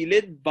tenderly be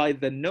led by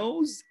the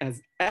nose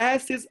as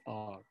asses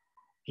are.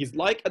 He's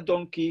like a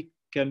donkey,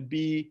 can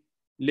be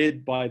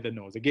led by the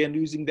nose. Again,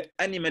 using the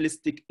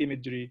animalistic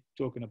imagery,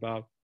 talking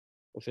about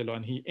Othello.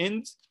 And he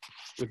ends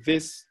with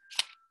this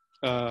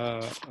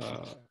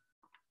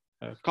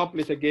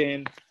couplet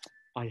again.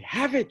 I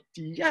have it,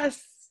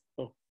 yes.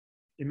 Oh,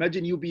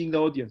 imagine you being the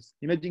audience.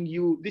 Imagine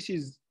you, this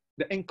is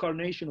the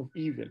incarnation of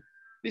evil.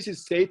 This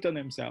is Satan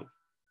himself,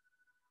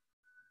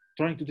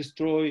 trying to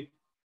destroy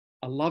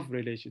a love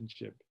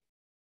relationship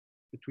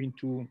between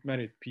two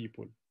married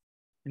people.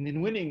 And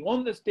then winning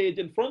on the stage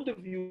in front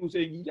of you,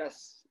 saying,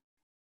 yes,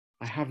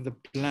 I have the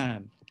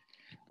plan.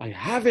 I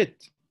have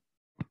it.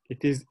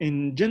 It is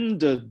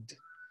engendered.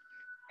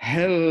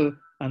 Hell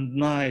and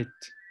night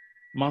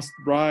must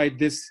bride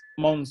this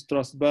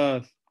monstrous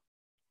birth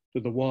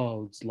to the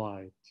world's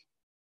light.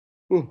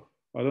 Ooh,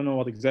 I don't know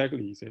what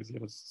exactly he says.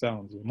 It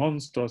sounds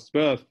monstrous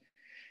birth.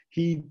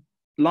 He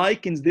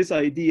likens this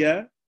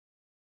idea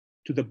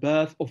to the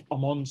birth of a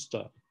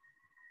monster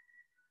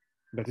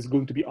that is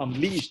going to be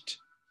unleashed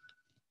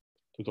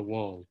to the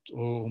world.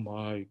 Oh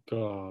my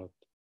God.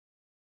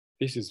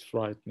 This is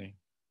frightening.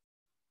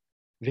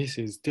 This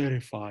is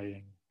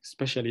terrifying.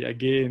 Especially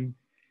again,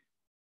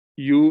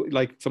 you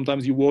like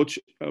sometimes you watch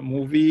a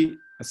movie,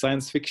 a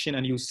science fiction,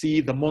 and you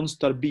see the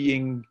monster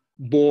being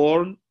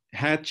born,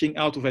 hatching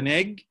out of an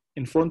egg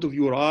in front of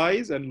your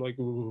eyes, and like,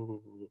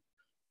 ooh,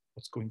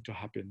 what's going to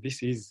happen?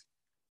 This is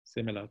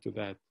similar to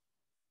that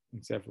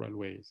in several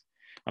ways.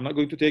 I'm not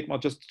going to take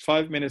much, just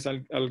 5 minutes.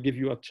 I'll give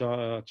you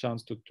a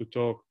chance to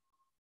talk.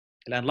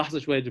 الآن لحظة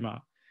شوية يا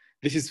جماعة.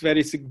 This is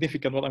very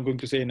significant what I'm going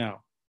to say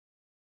now.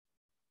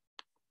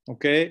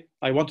 Okay,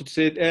 I wanted to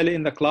say it early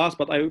in the class,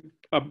 but I'm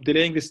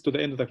delaying this to the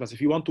end of the class. If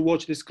you want to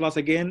watch this class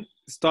again,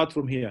 start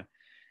from here.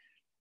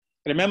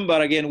 Remember,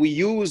 again, we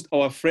used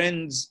our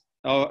friends,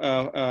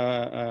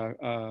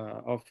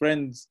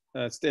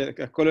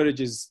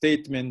 Coleridge's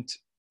statement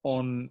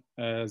on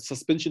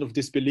suspension of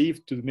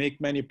disbelief to make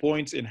many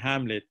points in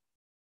Hamlet.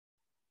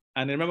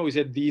 And remember, we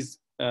said these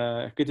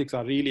critics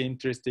are really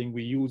interesting.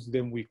 We use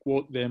them, we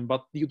quote them,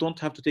 but you don't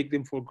have to take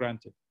them for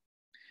granted.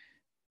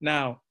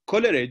 Now,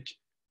 Coleridge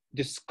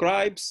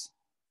describes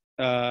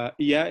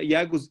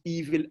Iago's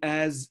evil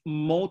as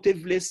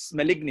motiveless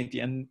malignity,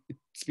 and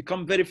it's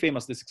become very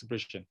famous, this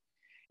expression.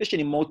 إيش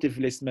يعني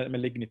motiveless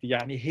malignity؟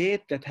 يعني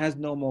hate that has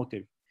no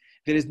motive.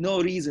 There is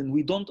no reason.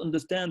 We don't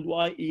understand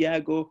why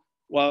Iago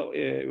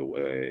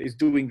is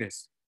doing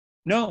this.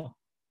 No,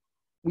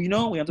 we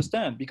know, we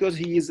understand, because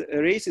he is a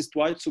racist,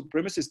 white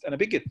supremacist, and a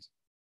bigot.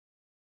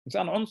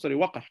 إنسان عنصري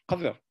وقح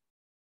قذر.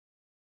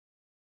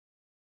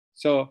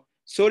 So,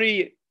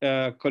 sorry,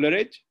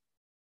 Coleridge,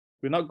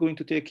 we're not going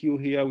to take you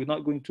here. We're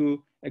not going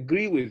to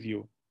agree with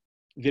you.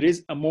 There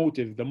is a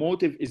motive. The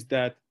motive is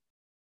that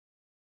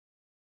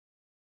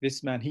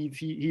this man,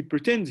 he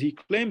pretends, he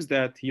claims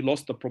that he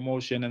lost the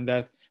promotion and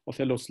that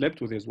Othello slept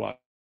with his wife.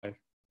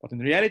 But in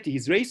reality,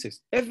 he's racist.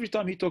 Every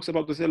time he talks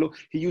about Othello,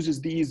 he uses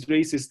these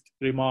racist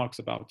remarks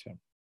about him.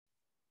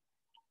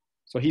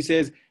 So he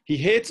says he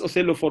hates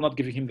Othello for not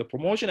giving him the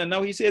promotion, and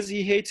now he says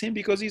he hates him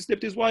because he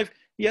slept with his wife.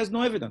 He has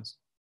no evidence.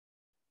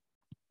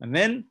 And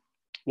then,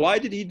 why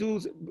did he do?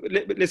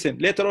 Listen,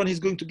 later on, he's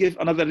going to give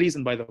another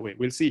reason, by the way.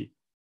 We'll see.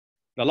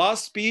 The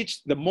last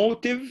speech, the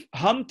motive,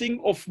 hunting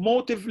of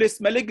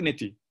motiveless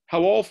malignity.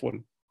 How awful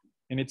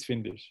in its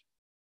finish.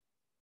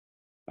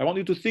 I want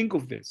you to think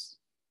of this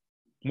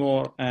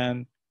more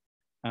and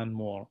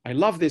more. I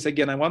love this.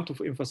 Again, I want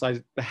to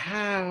emphasize the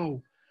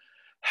how.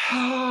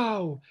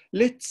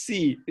 Let's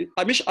see.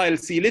 I'll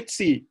see. Let's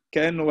see.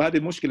 كأنه هذه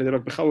المشكلة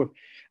دلوقتي بخوف.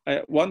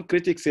 One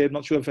critic said,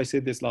 not sure if I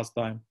said this last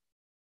time,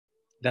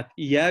 that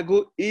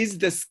Iago is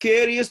the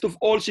scariest of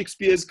all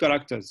Shakespeare's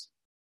characters.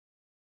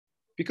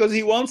 Because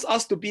he wants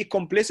us to be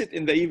complicit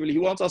in the evil. He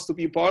wants us to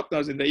be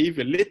partners in the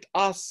evil. Let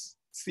us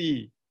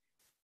see.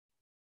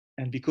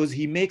 And because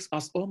he makes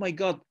us, oh my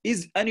God,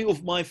 is any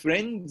of my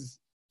friends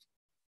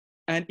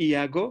an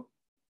Iago?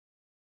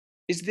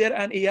 Is there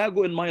an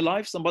Iago in my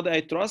life? Somebody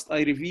I trust,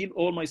 I reveal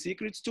all my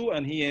secrets to,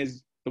 and he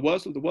is the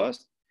worst of the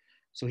worst?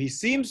 So he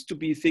seems to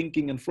be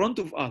thinking in front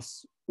of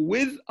us,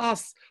 with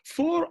us,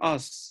 for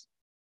us.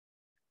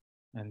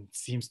 And it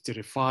seems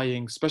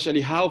terrifying,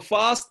 especially how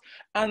fast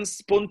and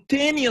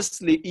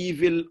spontaneously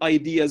evil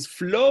ideas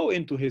flow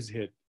into his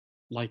head,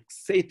 like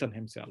Satan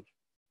himself.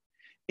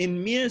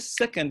 in mere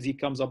seconds, he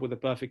comes up with a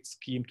perfect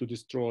scheme to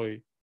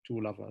destroy two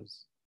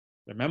lovers.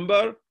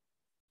 Remember,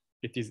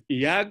 it is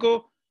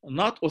Iago,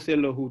 not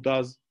Othello, who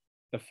does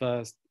the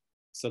first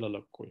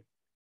soliloquy.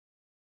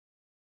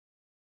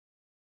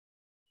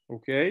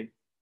 Okay?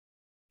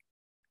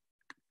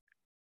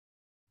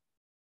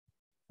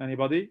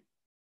 Anybody?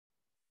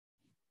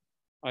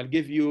 I'll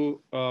give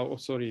you, oh,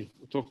 sorry,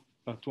 we took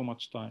too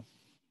much time.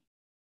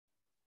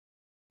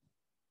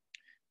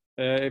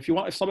 If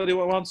somebody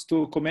wants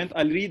to comment,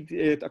 I'll read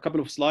a couple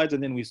of slides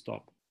and then we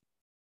stop.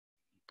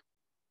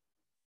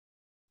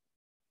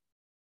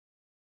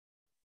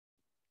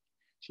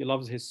 She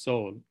loves his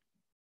soul.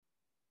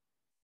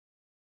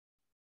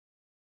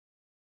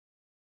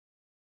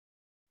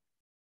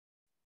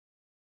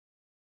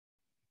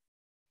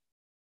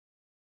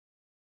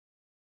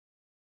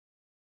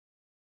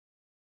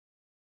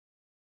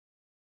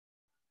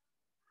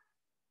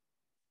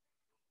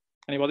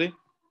 Anybody?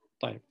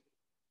 Type.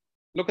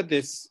 Look at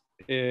this.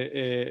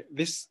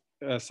 This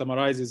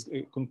summarizes,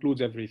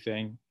 concludes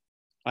everything.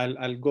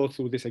 I'll go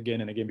through this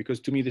again and again because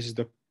to me this is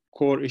the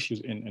core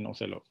issues in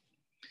Othello.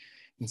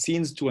 In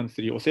scenes 2 and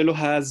 3, Othello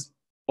has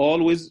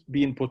always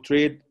been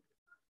portrayed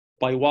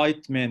by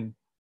white men.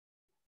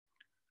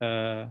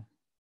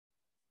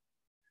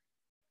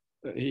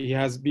 He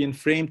has been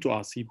framed to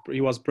us.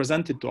 He was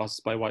presented to us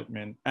by white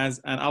men as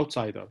an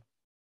outsider.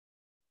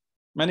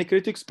 Many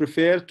critics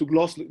prefer to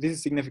gloss, this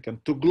is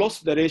significant, to gloss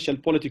the racial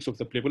politics of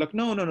the play. We're like,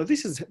 no,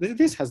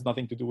 this has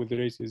nothing to do with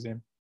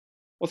racism.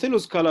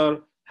 Othello's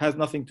color has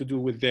nothing to do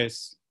with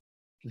this.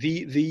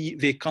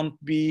 They can't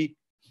be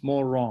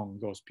more wrong,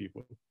 those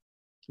people.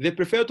 They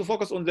prefer to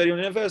focus on the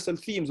universal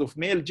themes of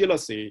male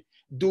jealousy,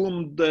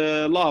 doomed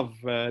love,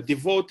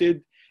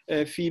 devoted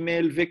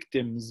female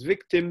victims,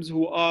 victims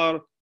who are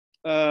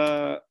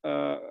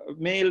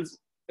males,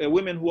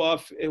 women who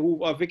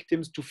are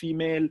victims to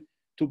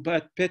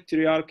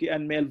patriarchy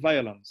and male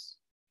violence.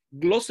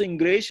 Glossing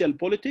racial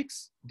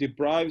politics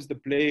deprives the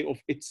play of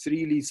its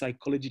really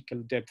psychological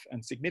depth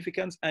and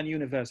significance and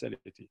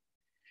universality.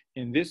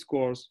 In this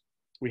course,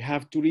 we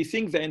have to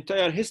rethink the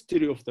entire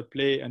history of the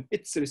play and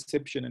its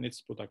reception and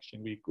its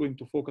production. We're going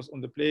to focus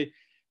on the play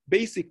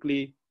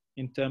basically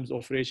in terms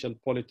of racial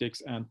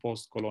politics and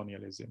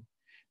post-colonialism.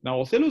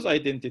 Now, Othello's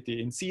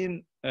identity in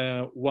scene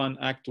 1,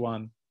 act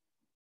 1,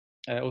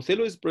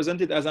 Othello is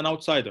presented as an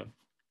outsider.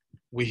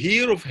 We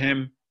hear of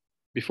him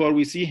before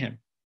we see him,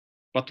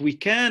 but we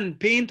can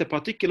paint a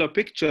particular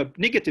picture,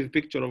 negative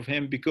picture of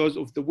him because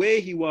of the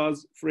way he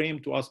was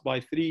framed to us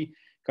by 3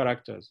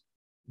 characters.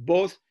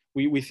 Both,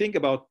 we think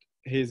about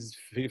his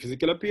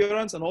physical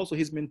appearance and also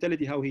his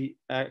mentality, how he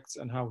acts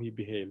and how he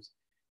behaves,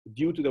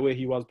 due to the way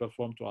he was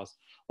performed to us.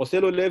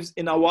 Othello lives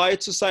in a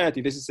white society.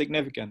 This is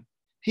significant.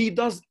 He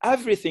does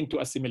everything to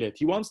assimilate.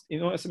 He wants,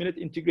 assimilate,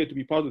 integrate, to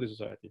be part of the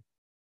society.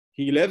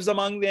 He lives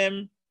among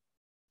them.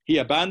 He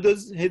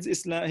abandons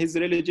his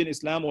religion,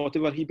 Islam, or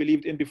whatever he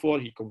believed in before.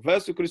 He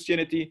converts to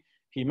Christianity.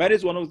 He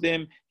marries one of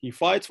them. He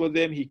fights for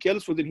them. He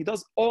kills for them. He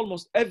does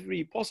almost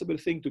every possible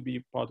thing to be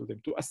part of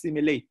them, to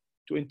assimilate,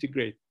 to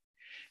integrate.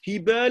 He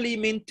barely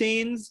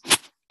maintains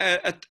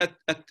at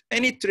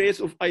any trace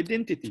of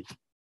identity.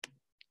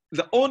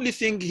 The only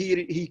thing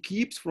he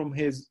keeps from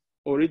his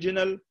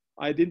original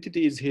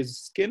identity is his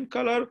skin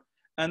color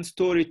and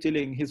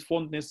storytelling, his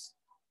fondness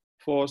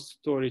for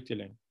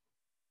storytelling.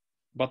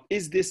 But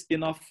is this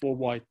enough for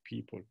white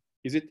people?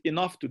 Is it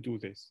enough to do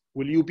this?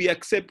 Will you be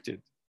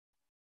accepted?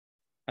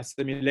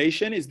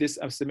 Assimilation, is this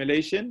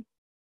assimilation?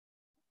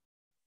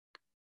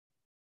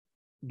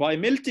 By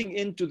melting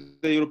into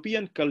the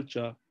European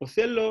culture,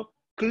 Othello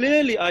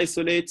clearly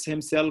isolates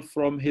himself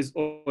from his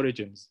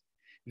origins.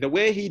 The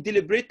way he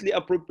deliberately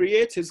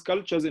appropriates his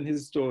cultures in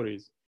his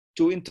stories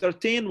to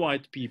entertain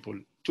white people,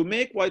 to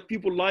make white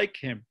people like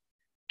him,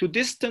 to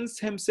distance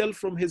himself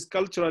from his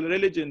cultural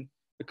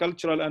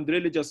and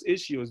religious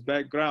issues,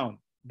 background,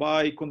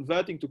 by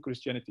converting to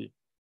Christianity,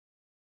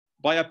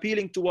 by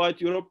appealing to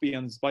white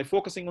Europeans, by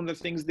focusing on the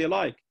things they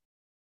like.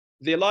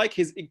 They like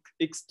his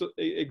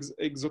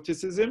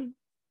exoticism,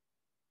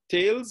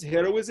 tales,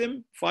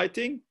 heroism,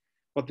 fighting,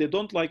 but they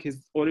don't like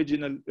his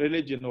original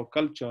religion or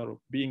culture of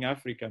being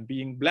African,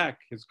 being black,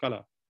 his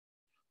color.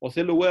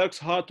 Othello works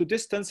hard to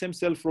distance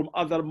himself from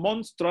other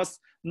monstrous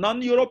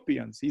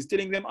non-Europeans. He's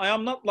telling them, I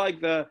am not like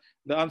the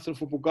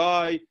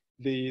anthropophagi,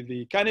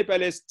 the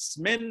cannibalists,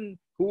 men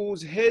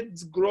whose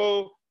heads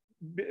grow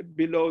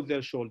below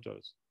their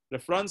shoulders.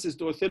 References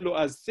to Othello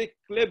as thick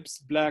lips,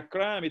 black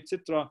cram,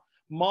 etc.,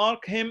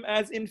 mark him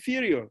as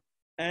inferior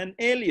and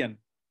alien.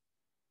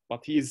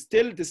 But he is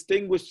still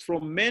distinguished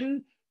from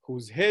men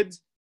whose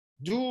heads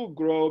do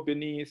grow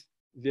beneath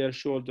their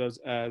shoulders,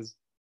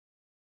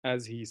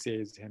 as he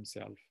says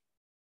himself.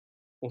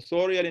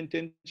 Authorial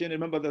intention,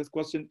 remember that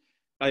question,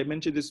 I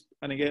mentioned this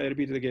and again, I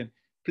repeat it again.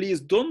 Please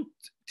don't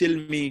tell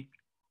me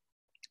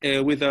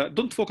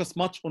don't focus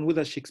much on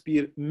whether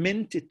Shakespeare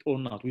meant it or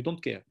not. We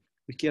don't care.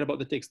 We care about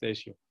the text, the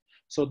issue.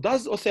 So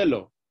does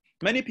Othello,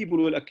 many people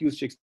will accuse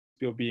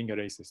Shakespeare of being a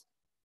racist,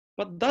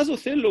 but does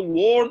Othello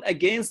warn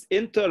against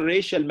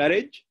interracial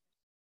marriage?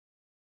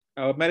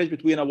 a marriage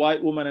between a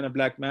white woman and a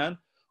black man?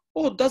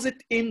 Or does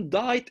it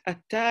indict,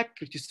 attack,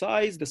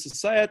 criticize the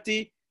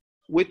society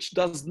which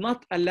does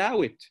not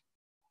allow it?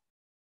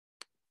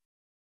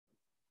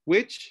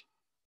 Which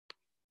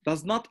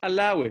does not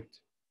allow it.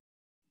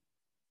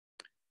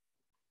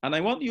 And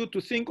I want you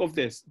to think of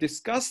this.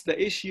 Discuss the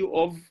issue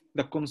of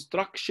the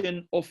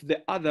construction of the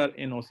other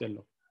in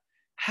Othello.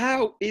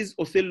 How is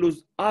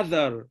Othello's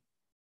other?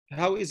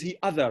 How is he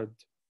othered?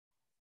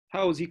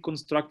 How is he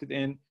constructed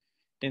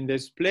in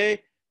this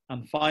play?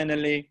 And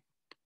finally,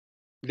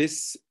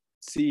 this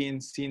scene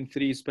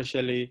 3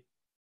 especially,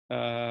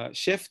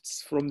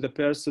 shifts from the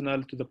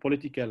personal to the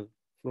political,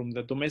 from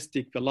the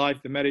domestic, the life,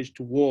 the marriage,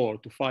 to war,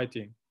 to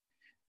fighting.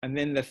 And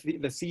then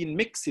the scene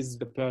mixes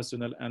the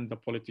personal and the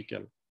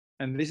political.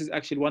 And this is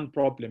actually one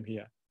problem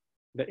here.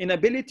 The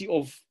inability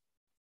of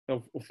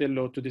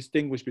Othello to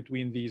distinguish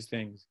between these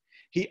things.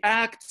 He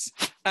acts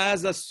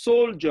as a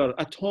soldier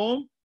at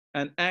home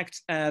and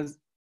acts as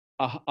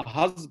a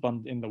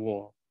husband in the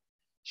war.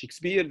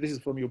 Shakespeare, this is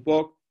from your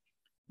book,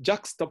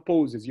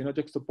 juxtaposes,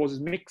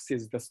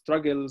 mixes the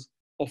struggles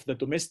of the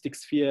domestic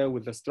sphere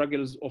with the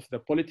struggles of the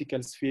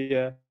political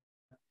sphere,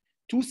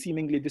 two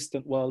seemingly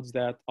distant worlds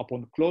that,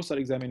 upon closer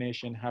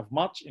examination, have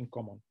much in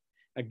common.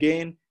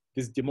 Again,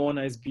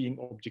 Desdemona is being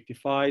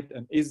objectified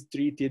and is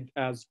treated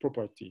as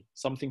property,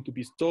 something to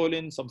be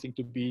stolen, something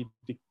to be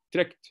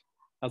tricked,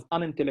 as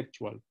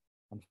unintellectual.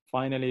 And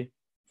finally,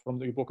 from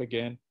the book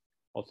again,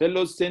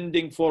 Othello's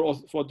sending for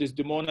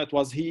Desdemona, it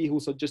was he who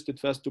suggested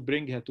first to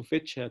bring her, to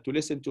fetch her, to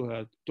listen to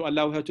her, to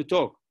allow her to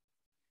talk.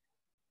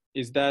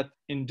 Is that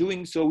in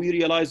doing so, we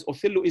realize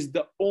Othello is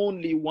the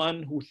only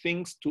one who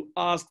thinks to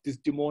ask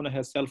Desdemona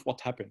herself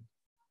what happened.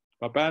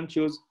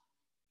 Brabantio's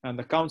and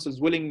the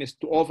council's willingness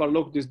to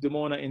overlook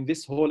Desdemona in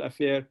this whole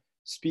affair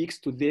speaks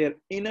to their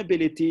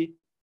inability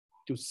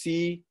to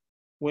see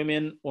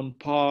women on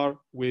par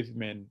with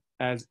men,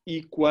 as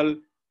equal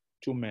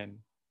to men.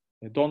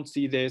 They don't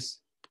see this.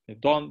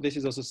 This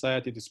is a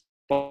society,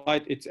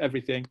 despite its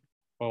everything,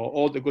 or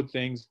all the good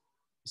things,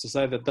 a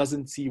society that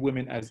doesn't see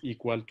women as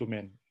equal to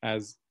men,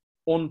 as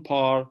on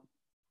par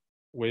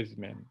with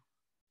men.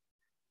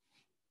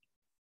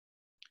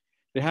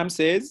 Reham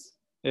says,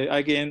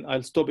 again,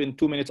 I'll stop in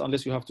 2 minutes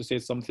unless you have to say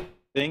something.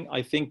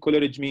 I think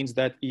Coleridge means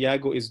that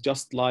Iago is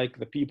just like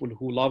the people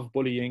who love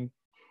bullying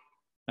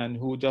and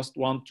who just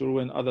want to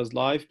ruin others'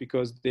 life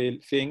because they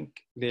think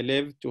they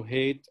live to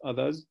hate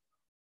others.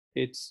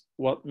 It's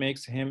what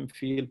makes him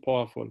feel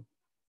powerful.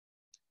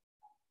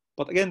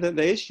 But again,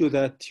 the issue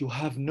that you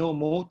have no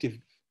motive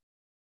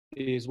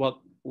is what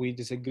we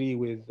disagree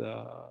with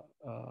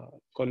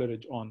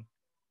Coleridge on.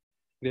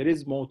 There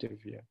is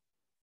motive here.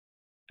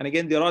 And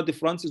again, there are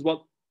differences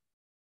what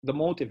the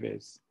motive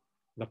is.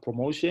 The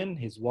promotion,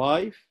 his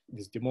wife,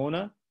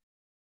 Desdemona,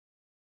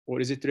 or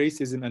is it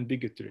racism and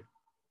bigotry,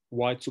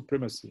 white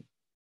supremacy?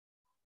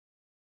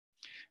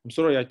 I'm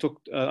sorry, I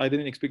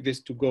didn't expect this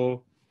to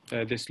go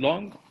this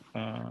long.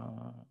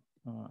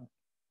 I'll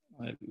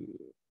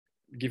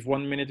give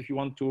 1 minute if you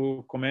want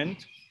to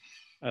comment.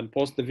 I'll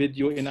post the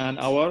video in an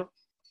hour.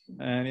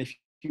 And if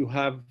you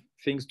have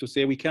things to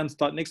say, we can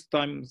start next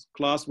time's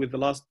class with the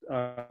last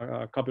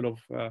couple of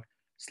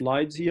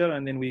slides here,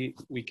 and then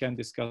we can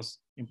discuss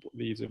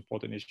these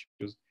important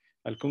issues.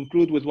 I'll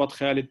conclude with what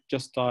Khalid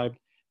just typed.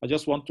 I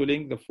just want to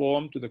link the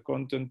form to the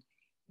content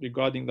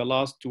regarding the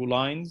last 2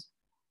 lines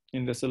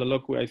in the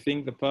soliloquy. I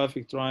think the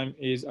perfect rhyme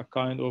is a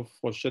kind of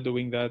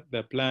foreshadowing that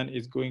the plan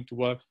is going to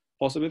work.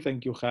 Possible,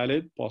 thank you,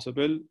 Khalid.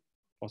 Possible.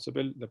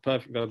 The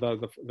perfect,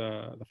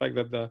 the fact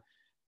that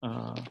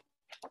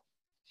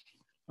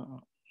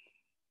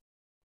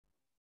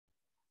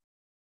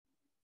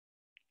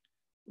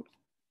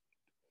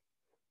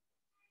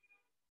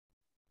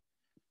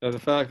the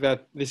fact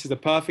that this is a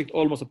perfect,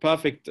 almost a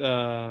perfect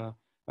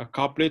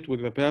couplet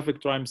with a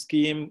perfect rhyme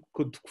scheme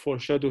could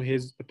foreshadow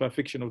the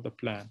perfection of the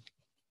plan.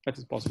 That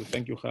is possible.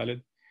 Thank you,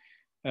 Khalid.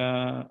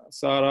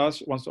 Sarah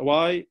wants,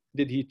 why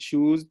did he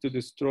choose to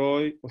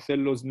destroy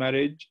Othello's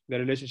marriage, the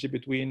relationship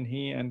between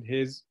he and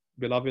his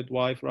beloved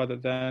wife, rather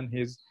than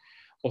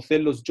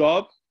Othello's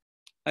job?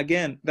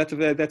 Again, that's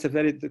a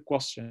very good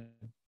question.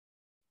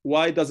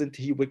 Why doesn't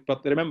he?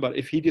 But remember,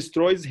 if he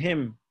destroys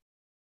him,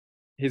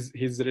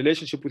 his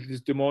relationship with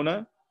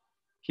Desdemona,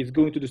 he's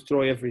going to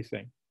destroy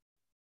everything.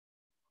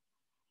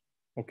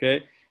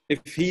 Okay?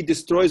 If he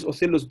destroys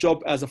Othello's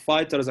job as a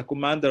fighter, as a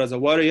commander, as a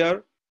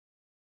warrior,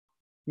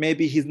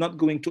 maybe he's not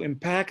going to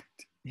impact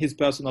his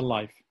personal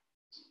life.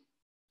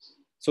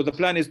 So the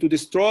plan is to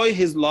destroy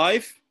his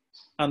life,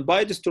 and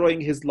by destroying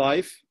his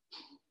life,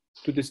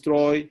 to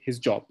destroy his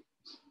job.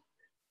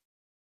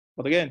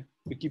 But again,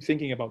 we keep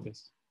thinking about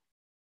this.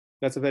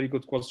 That's a very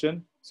good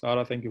question.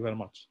 Sarah, thank you very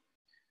much.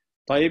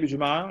 طيب يا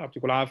جماعة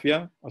يعطيكم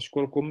العافية.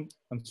 أشكركم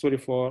and sorry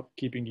for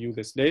keeping you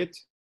this late,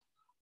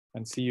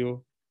 and see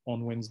you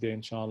on Wednesday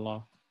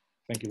inshallah.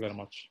 Thank you very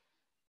much.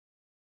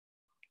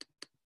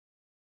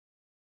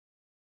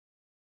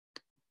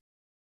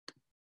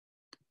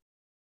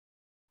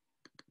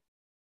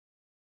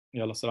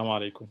 يلا السلام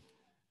عليكم.